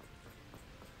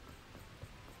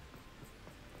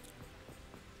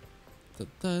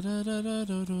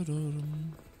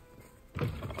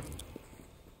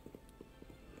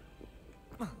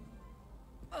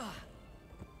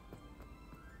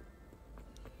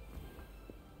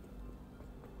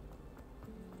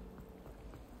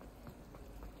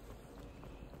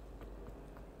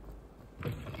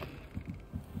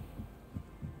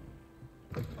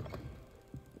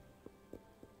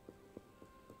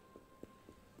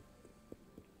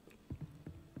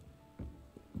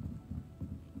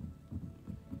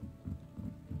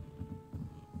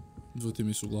 Vrti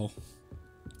mi se u glavu.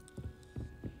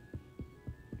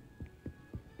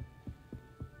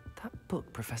 That book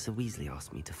Professor Weasley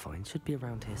asked me to find should be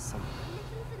around here somewhere.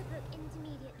 Looking for the book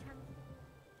Intermediate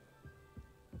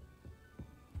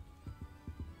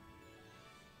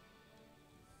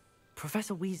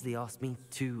Professor Weasley asked me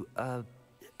to,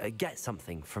 get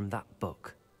something from that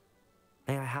book.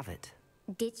 May I have it?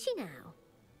 Did she now?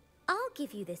 I'll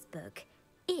give you this book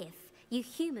if you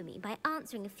humour me by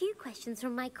answering a few questions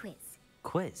from my quiz.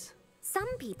 Quiz?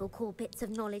 Some people call bits of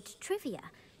knowledge trivia.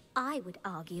 I would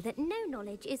argue that no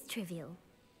knowledge is trivial.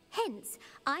 Hence,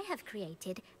 I have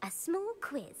created a small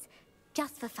quiz,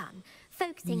 just for fun,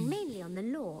 focusing mainly on the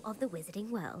lore of the wizarding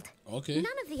world. Okay.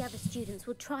 None of the other students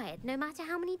will try it, no matter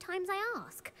how many times I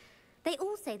ask. They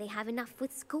all say they have enough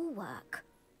with schoolwork.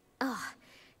 Ugh,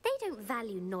 they don't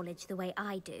value knowledge the way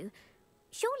I do.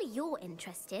 Surely you're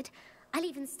interested. I'll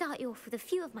even start you off with a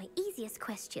few of my easiest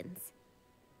questions.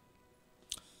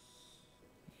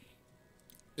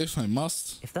 If I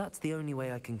must. If that's the only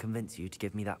way I can convince you to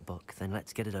give me that book, then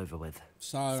let's get it over with.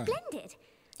 Sarah. Splendid!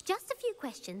 Just a few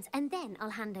questions, and then I'll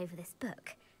hand over this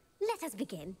book. Let us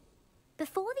begin.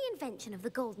 Before the invention of the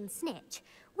golden snitch,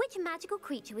 which magical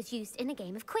creature was used in a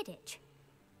game of Quidditch?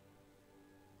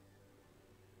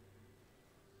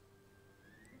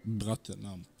 Brate,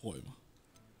 nemam pojma.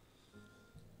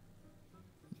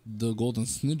 The Golden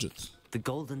Snidget. The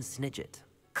Golden Snidget.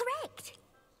 Correct!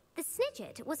 The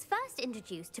Snidget was first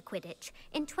introduced to Quidditch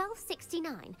in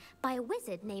 1269 by a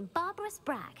wizard named Barbarous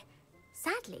Bragg.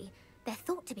 Sadly, they're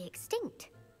thought to be extinct.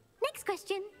 Next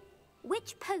question.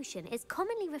 Which potion is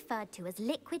commonly referred to as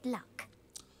liquid luck?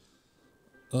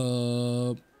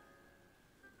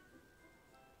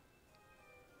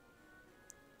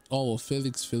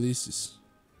 Felix Felicis.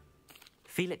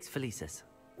 Felix Felicis.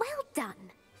 Well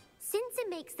done. Since it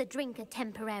makes the drinker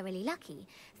temporarily lucky,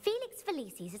 Felix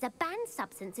Felicis is a banned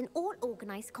substance in all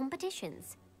organized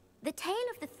competitions. The tale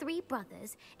of the three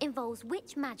brothers involves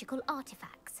which magical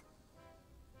artifacts?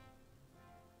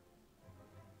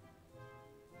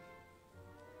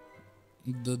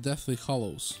 The Deathly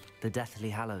Hallows. The Deathly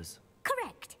Hallows.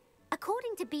 Correct.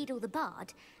 According to Beedle the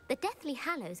Bard, the Deathly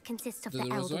Hallows consist of the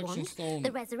Elder Resurrection Wand, Stone.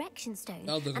 the Resurrection Stone,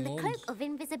 Elder and the Wand. Cloak of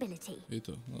Invisibility.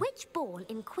 Ito, no. Which ball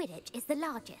in Quidditch is the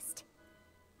largest?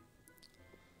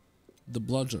 The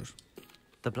Bludger.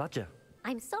 The Bludger.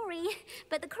 I'm sorry,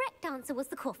 but the correct answer was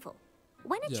the quaffle.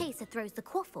 When a Yeah. chaser throws the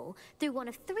quaffle through one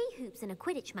of 3 hoops in a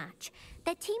Quidditch match,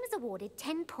 their team is awarded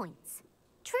 10 points.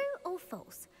 True or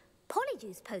false?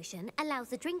 Polyjuice potion allows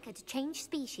the drinker to change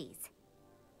species.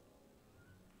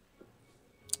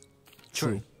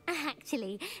 True.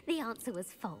 Actually, the answer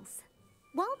was false.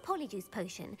 While Polyjuice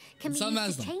Potion can be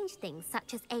used to change things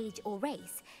such as age or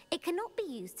race, it cannot be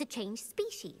used to change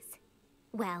species.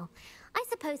 Well, I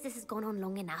suppose this has gone on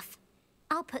long enough.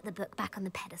 I'll put the book back on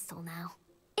the pedestal now.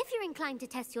 If you're inclined to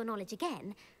test your knowledge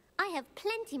again, I have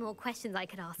plenty more questions I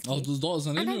could ask you.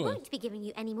 And I won't be giving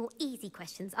you any more easy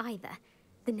questions either.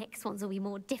 The next ones will be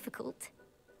more difficult.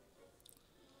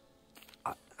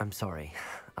 I'm sorry.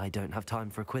 I don't have time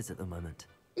for a quiz at the moment.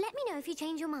 Let me know if you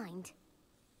change your mind.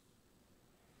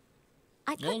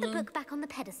 I put the book back on the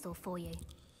pedestal for you.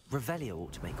 Revelio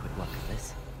ought to make quick work of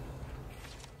this.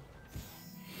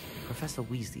 Professor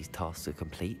Weasley's tasks are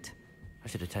complete. I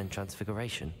should attend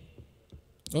Transfiguration.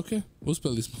 Ok,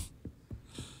 uspjeli smo.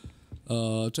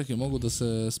 Čekaj, mogu da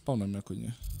se spavnem ja kod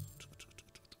nje.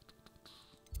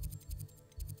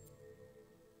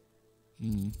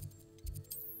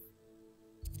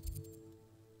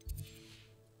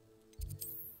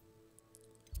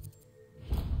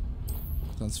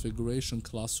 Transfiguration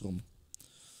Classroom.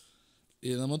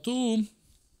 Idemo tu.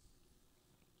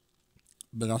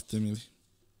 Brate mili.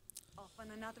 Off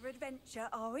on another adventure,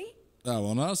 are we?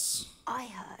 Evo nas. I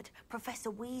heard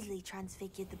Professor Weasley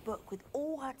transfigured the book with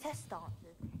all her test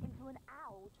answers into an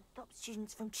owl to stop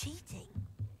students from cheating.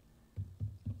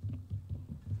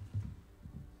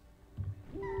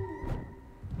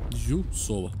 Ju,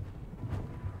 sova.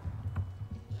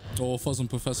 Ovo fazom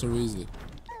Professor Weasley.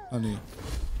 A nije.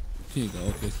 Knjiga,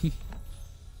 okej.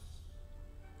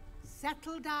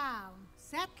 Settle down,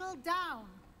 settle down.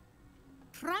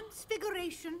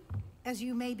 Transfiguration, as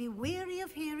you may be weary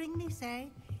of hearing me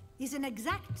say, is an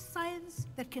exact science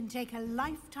that can take a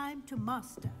lifetime to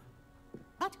master.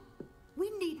 But we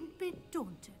needn't be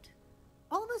daunted.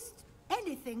 Almost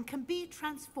anything can be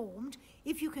transformed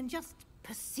if you can just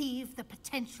perceive the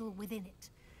potential within it.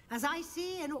 As I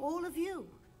see in all of you,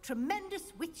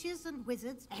 tremendous witches and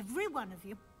wizards, every one of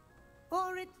you.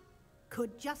 Or it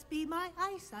could just be my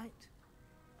eyesight.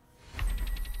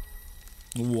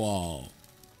 Wow.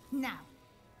 Now,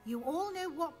 you all know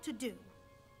what to do.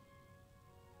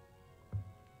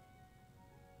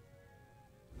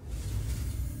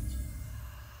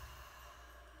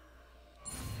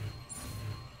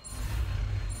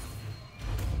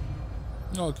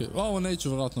 Ok, ovo neću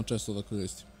vjerojatno često da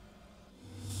koristim.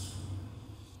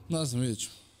 Ne znam, vidjet ću.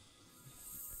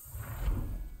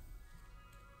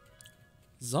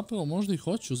 Zapravo možda i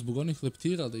hoću zbog onih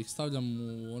leptira da ih stavljam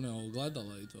u one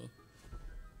ogledala i to.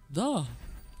 Da.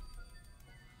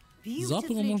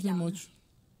 Zapravo možda i moću.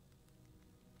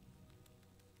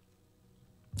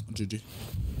 GG.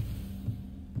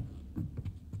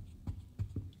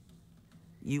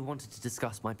 You wanted to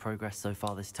discuss my progress so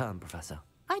far this term, Professor?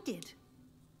 I did.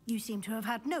 You seem to have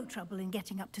had no trouble in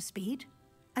getting up to speed.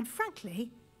 And frankly,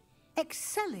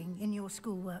 excelling in your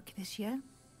schoolwork this year.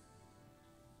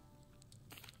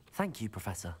 Thank you,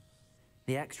 Professor.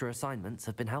 The extra assignments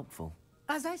have been helpful.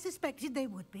 As I suspected they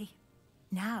would be.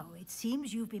 Now, it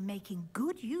seems you've been making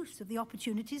good use of the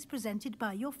opportunities presented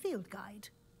by your field guide.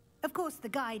 Of course, the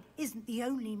guide isn't the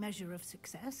only measure of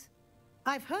success.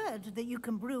 I've heard that you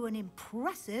can brew an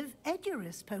impressive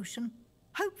Edurus potion.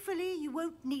 Hopefully, you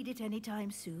won't need it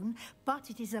anytime soon, but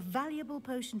it is a valuable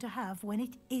potion to have when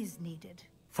it is needed.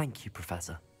 Thank you,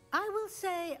 Professor. I will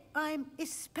say I'm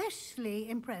especially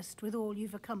impressed with all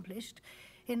you've accomplished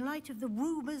in light of the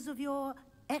rumors of your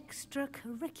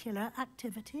extracurricular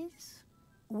activities.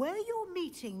 Were your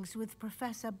meetings with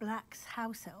Professor Black's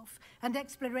house elf and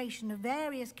exploration of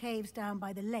various caves down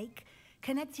by the lake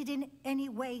connected in any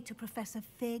way to Professor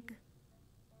Fig?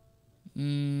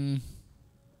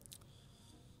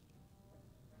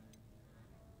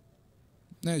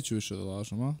 Neću više da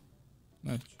lažem, a?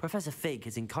 Neću. Professor Fig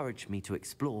has encouraged me to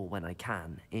explore when I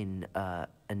can in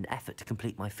an effort to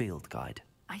complete my field guide.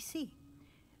 I see.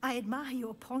 I admire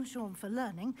your penchant for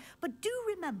learning, but do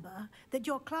remember that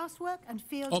your classwork and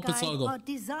field guide are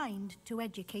designed to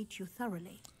educate you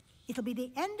thoroughly. It'll be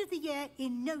the end of the year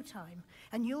in no time,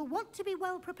 and you'll want to be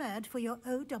well prepared for your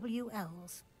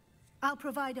OWLs. I'll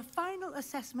provide a final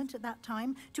assessment at that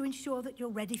time to ensure that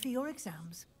you're ready for your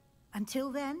exams.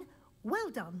 Until then,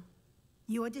 well done.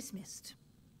 You are dismissed.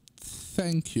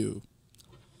 Thank you.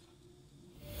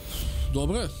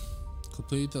 Dobre.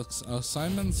 Complete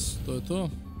assignments, to je to.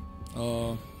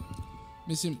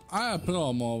 Mislim, ajde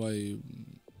probamo ovaj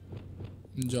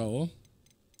Jao.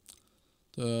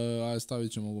 Ajde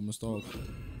stavit ćemo umjesto ovog.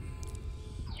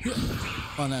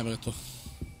 Pa ne bre to.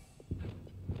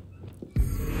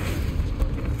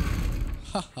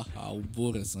 Hahaha, u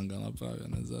bure sam ga napravio,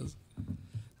 ne zaz.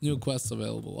 New quest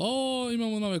available. O,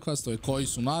 imamo nove questove koji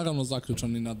su naravno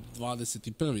zaključani na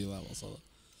 21. level sada.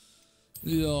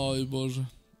 Joj bože.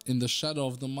 In the shadow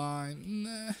of the mine.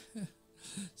 Ne.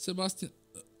 Sebastian.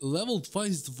 Level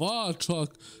 22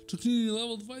 čak. Čak nije ni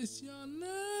level 21.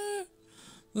 Ne.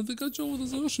 Znate kad ću ovo da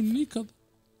završim? Nikad.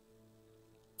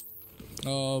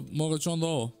 Morat ću onda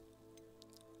ovo.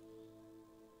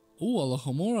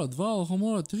 Alhamora 2,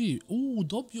 Alhamora 3.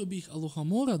 Dobio bih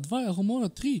Alhamora 2 i Alhamora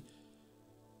 3.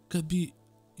 Kad bi...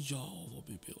 ovo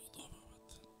bi bilo dobro.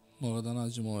 Mora da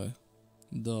nađemo ove.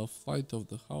 The flight of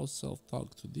the house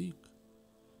self-talk to dig.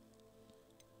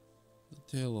 The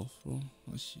tale of...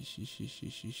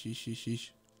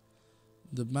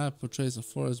 The map portrays a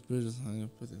forest bridges. I'm gonna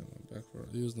put it in my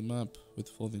backward. Use the map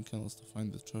with floating candles to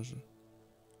find the treasure.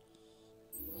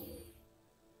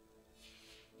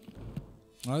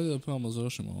 Ajde da probamo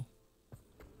završimo ovo.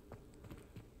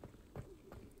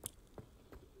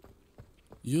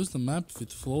 Use the map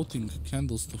with floating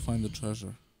candles to find the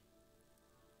treasure.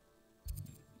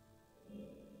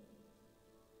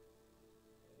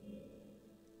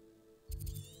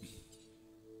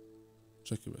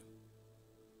 Čekaj be.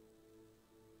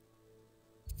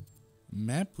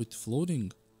 Map with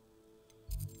floating?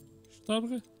 Šta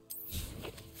bre?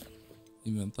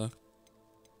 Inventar.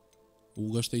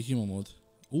 Ga šta ih imam ovdje.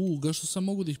 Ga što sam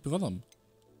mogu da ih prodam.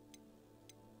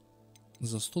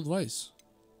 Za 120.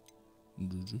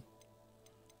 Džuđu.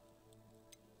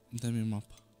 Daj mi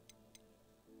mapa.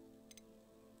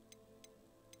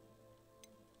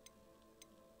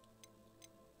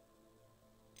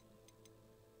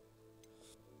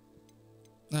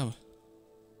 Evo.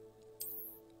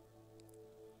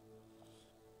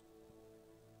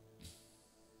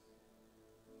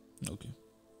 Ok.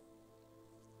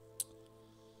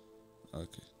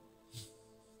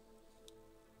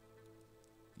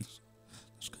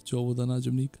 Znaš kad ću ovo da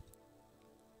nađem nikad?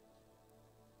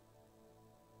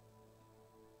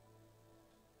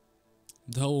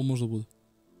 Da ovo možda bude.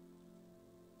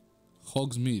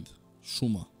 Hogsmeade,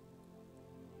 šuma.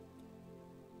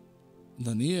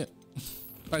 Da nije...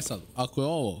 Aj sad, ako je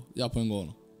ovo, ja pojem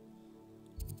govno.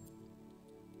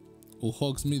 U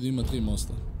Hogsmeade ima 3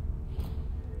 mosta.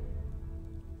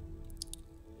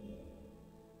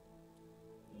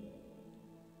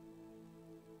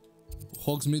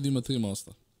 Hogsmeade ima 3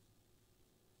 mosta.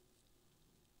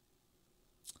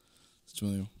 Sad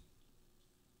ćemo da imamo.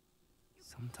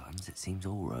 Sometimes it seems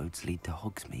all roads lead to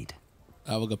Hogsmeade.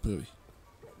 Evo ga prvi.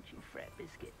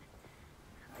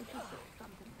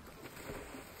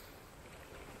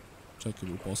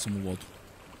 Čekaj, upao sam u vodu.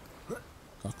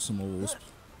 Kako sam ovo uspio?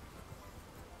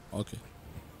 Okej.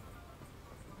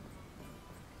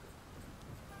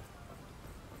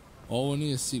 Ovo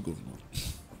nije sigurno.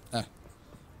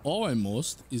 Ovaj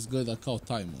most izgleda kao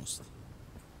taj most.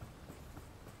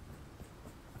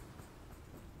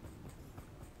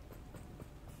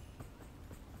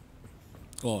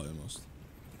 Ovo je most.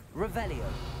 Revelio.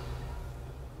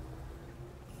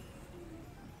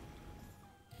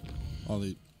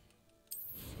 Ali...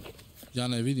 ja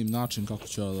ne vidim način kako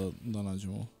ću ja da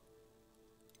nađem ovo.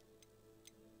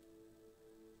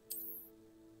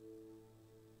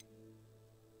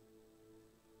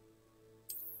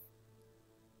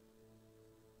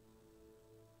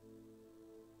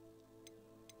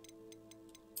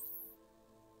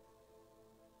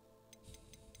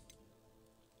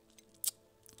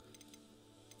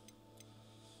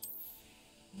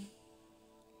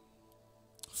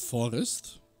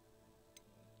 Forest?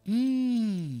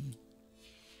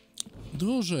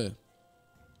 Druže.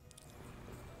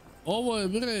 Ovo je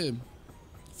bre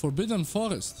Forbidden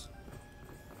Forest.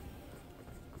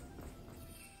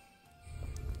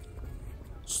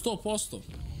 100%.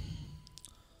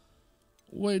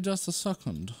 Wait just a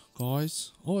second,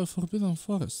 guys. Ovo je Forbidden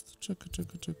Forest. Čekaj.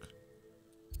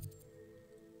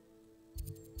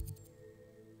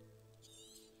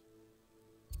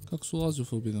 Kako se ulazi u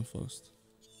Forbidden Forest?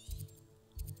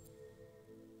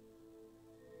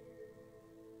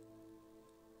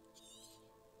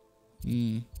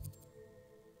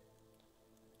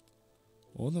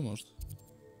 Ovdje možda?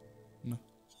 Ne.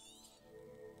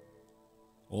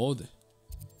 Ovdje.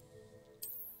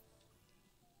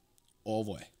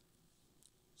 Ovo je.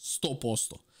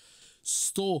 100%.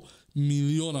 100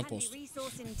 miliona posto.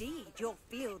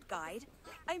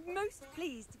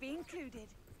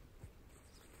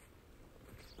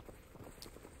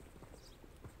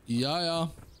 Ja.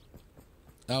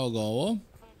 Evo ga ovo.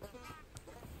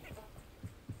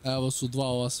 Evo su dva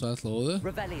ova svetla ovdje.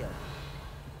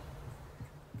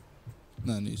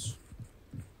 Ne, nisu.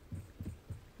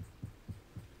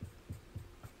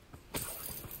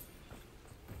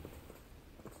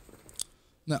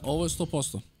 Ne, ovo je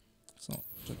 100%. Samo,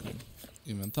 čekaj.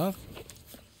 Inventar.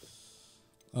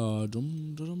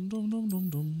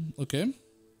 Ok.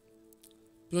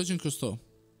 prođem kroz to.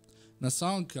 Na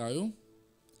samom kraju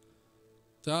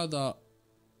treba da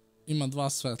ima 2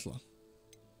 svetla.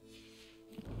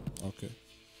 Ok.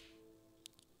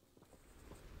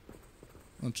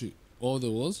 Znači, ovdje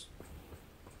ulaz.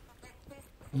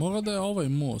 Mora da je ovaj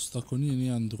most, ako nije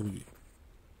nijedan drugi.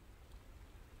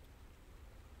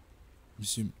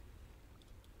 Mislim...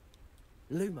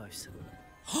 Lumos.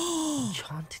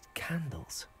 Enchanted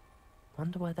candles.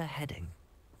 Wonder where they're heading.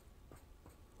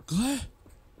 Gle!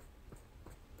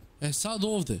 E, sad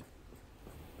ovdje.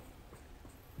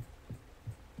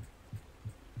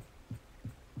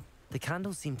 The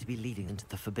candles seem to be leading into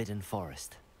the forbidden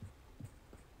forest.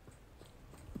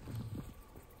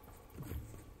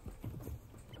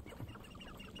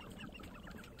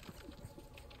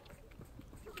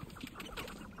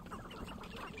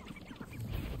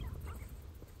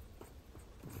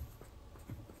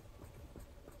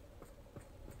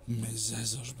 Me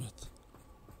zezaš, brat.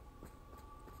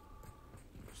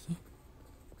 Šta?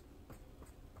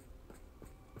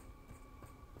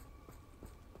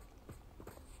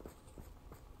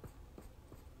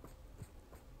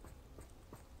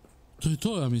 To je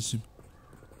to, ja mislim.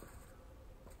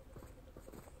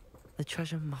 The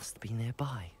treasure must be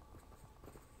nearby.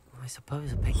 I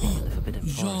suppose a picnic in the forbidden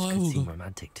forest could seem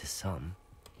romantic to some.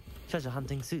 Treasure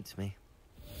hunting suits me.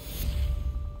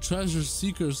 Treasure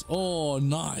Seekers, oh,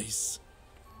 nice!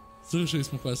 Završili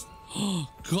smo quest. Oh,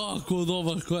 kako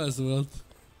dobar quest, brat.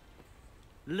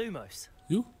 Lumos.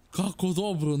 Ju, kako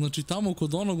dobro, znači tamo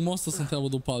kod onog mosta sam trebao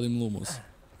da upalim Lumos.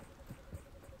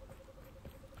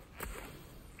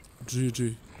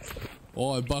 GG.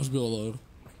 Ovo je baš bilo dobro.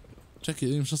 Čekaj,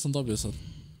 vidim šta sam dobio sad.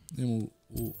 Idem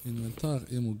u inventar,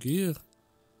 idem u gear.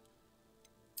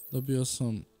 Dobio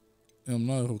sam, imam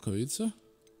nove rukavice.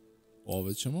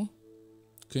 Ove ćemo.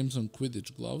 Crimson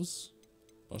Quidditch gloves.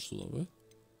 Baš su dobre.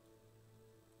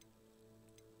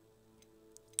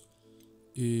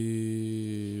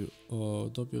 I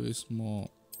dobili smo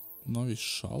novi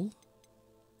šal.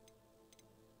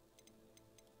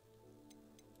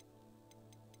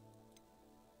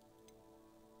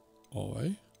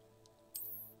 Ovaj.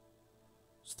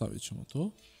 Stavit ćemo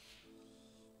to.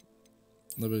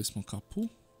 Dobili smo kapu.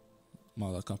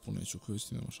 Mada kapu neću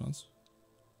koristiti, nema šanse.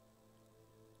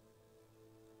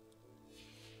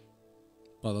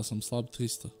 Pa da sam slab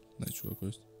 300, neću ga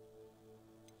koristiti.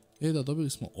 Da, dobili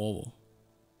smo ovo.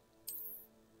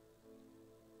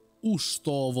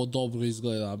 Što ovo dobro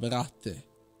izgleda, brate.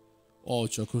 Ovo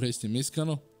ću koristim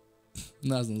iskreno.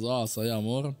 Ne znam za vas, a ja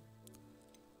moram.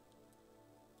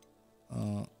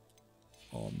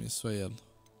 Ovo mi je sve jedno.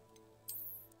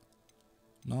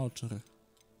 Naočare.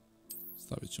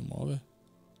 Stavit ćemo ove.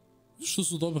 Što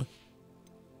su dobre.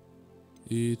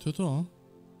 I to je to, a?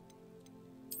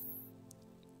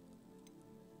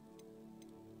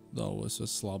 Da, ovo je sve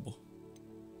slabo.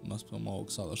 Naspram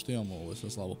ovog sada što imamo, ovo je sve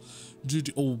slabo. GG,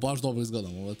 ovo baš dobro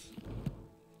izgledamo, ovo.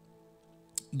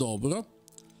 Dobro.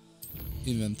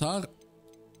 Inventar.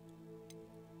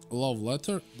 Love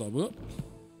letter, dobro.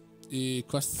 I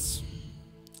quests.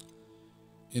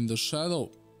 In the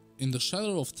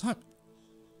shadow of time.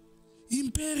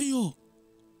 Imperio!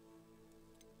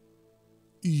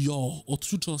 Jo,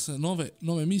 otključala se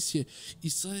nove misije i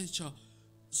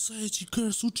sljedeći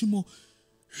curse učimo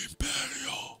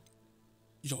Imperio!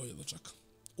 Jo, jedno čekam.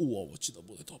 Ovo će da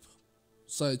bude dobro. U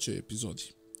sljedećoj epizodi.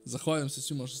 Zahvaljujem se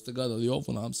svima što ste gledali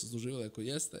ovo, nadam se doživjeli ako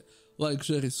jeste. Like,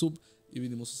 share i sub i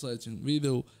vidimo se u sljedećem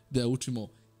videu gdje učimo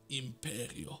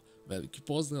Imperio. Veliki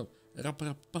pozdrav,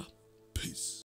 rapa, peace.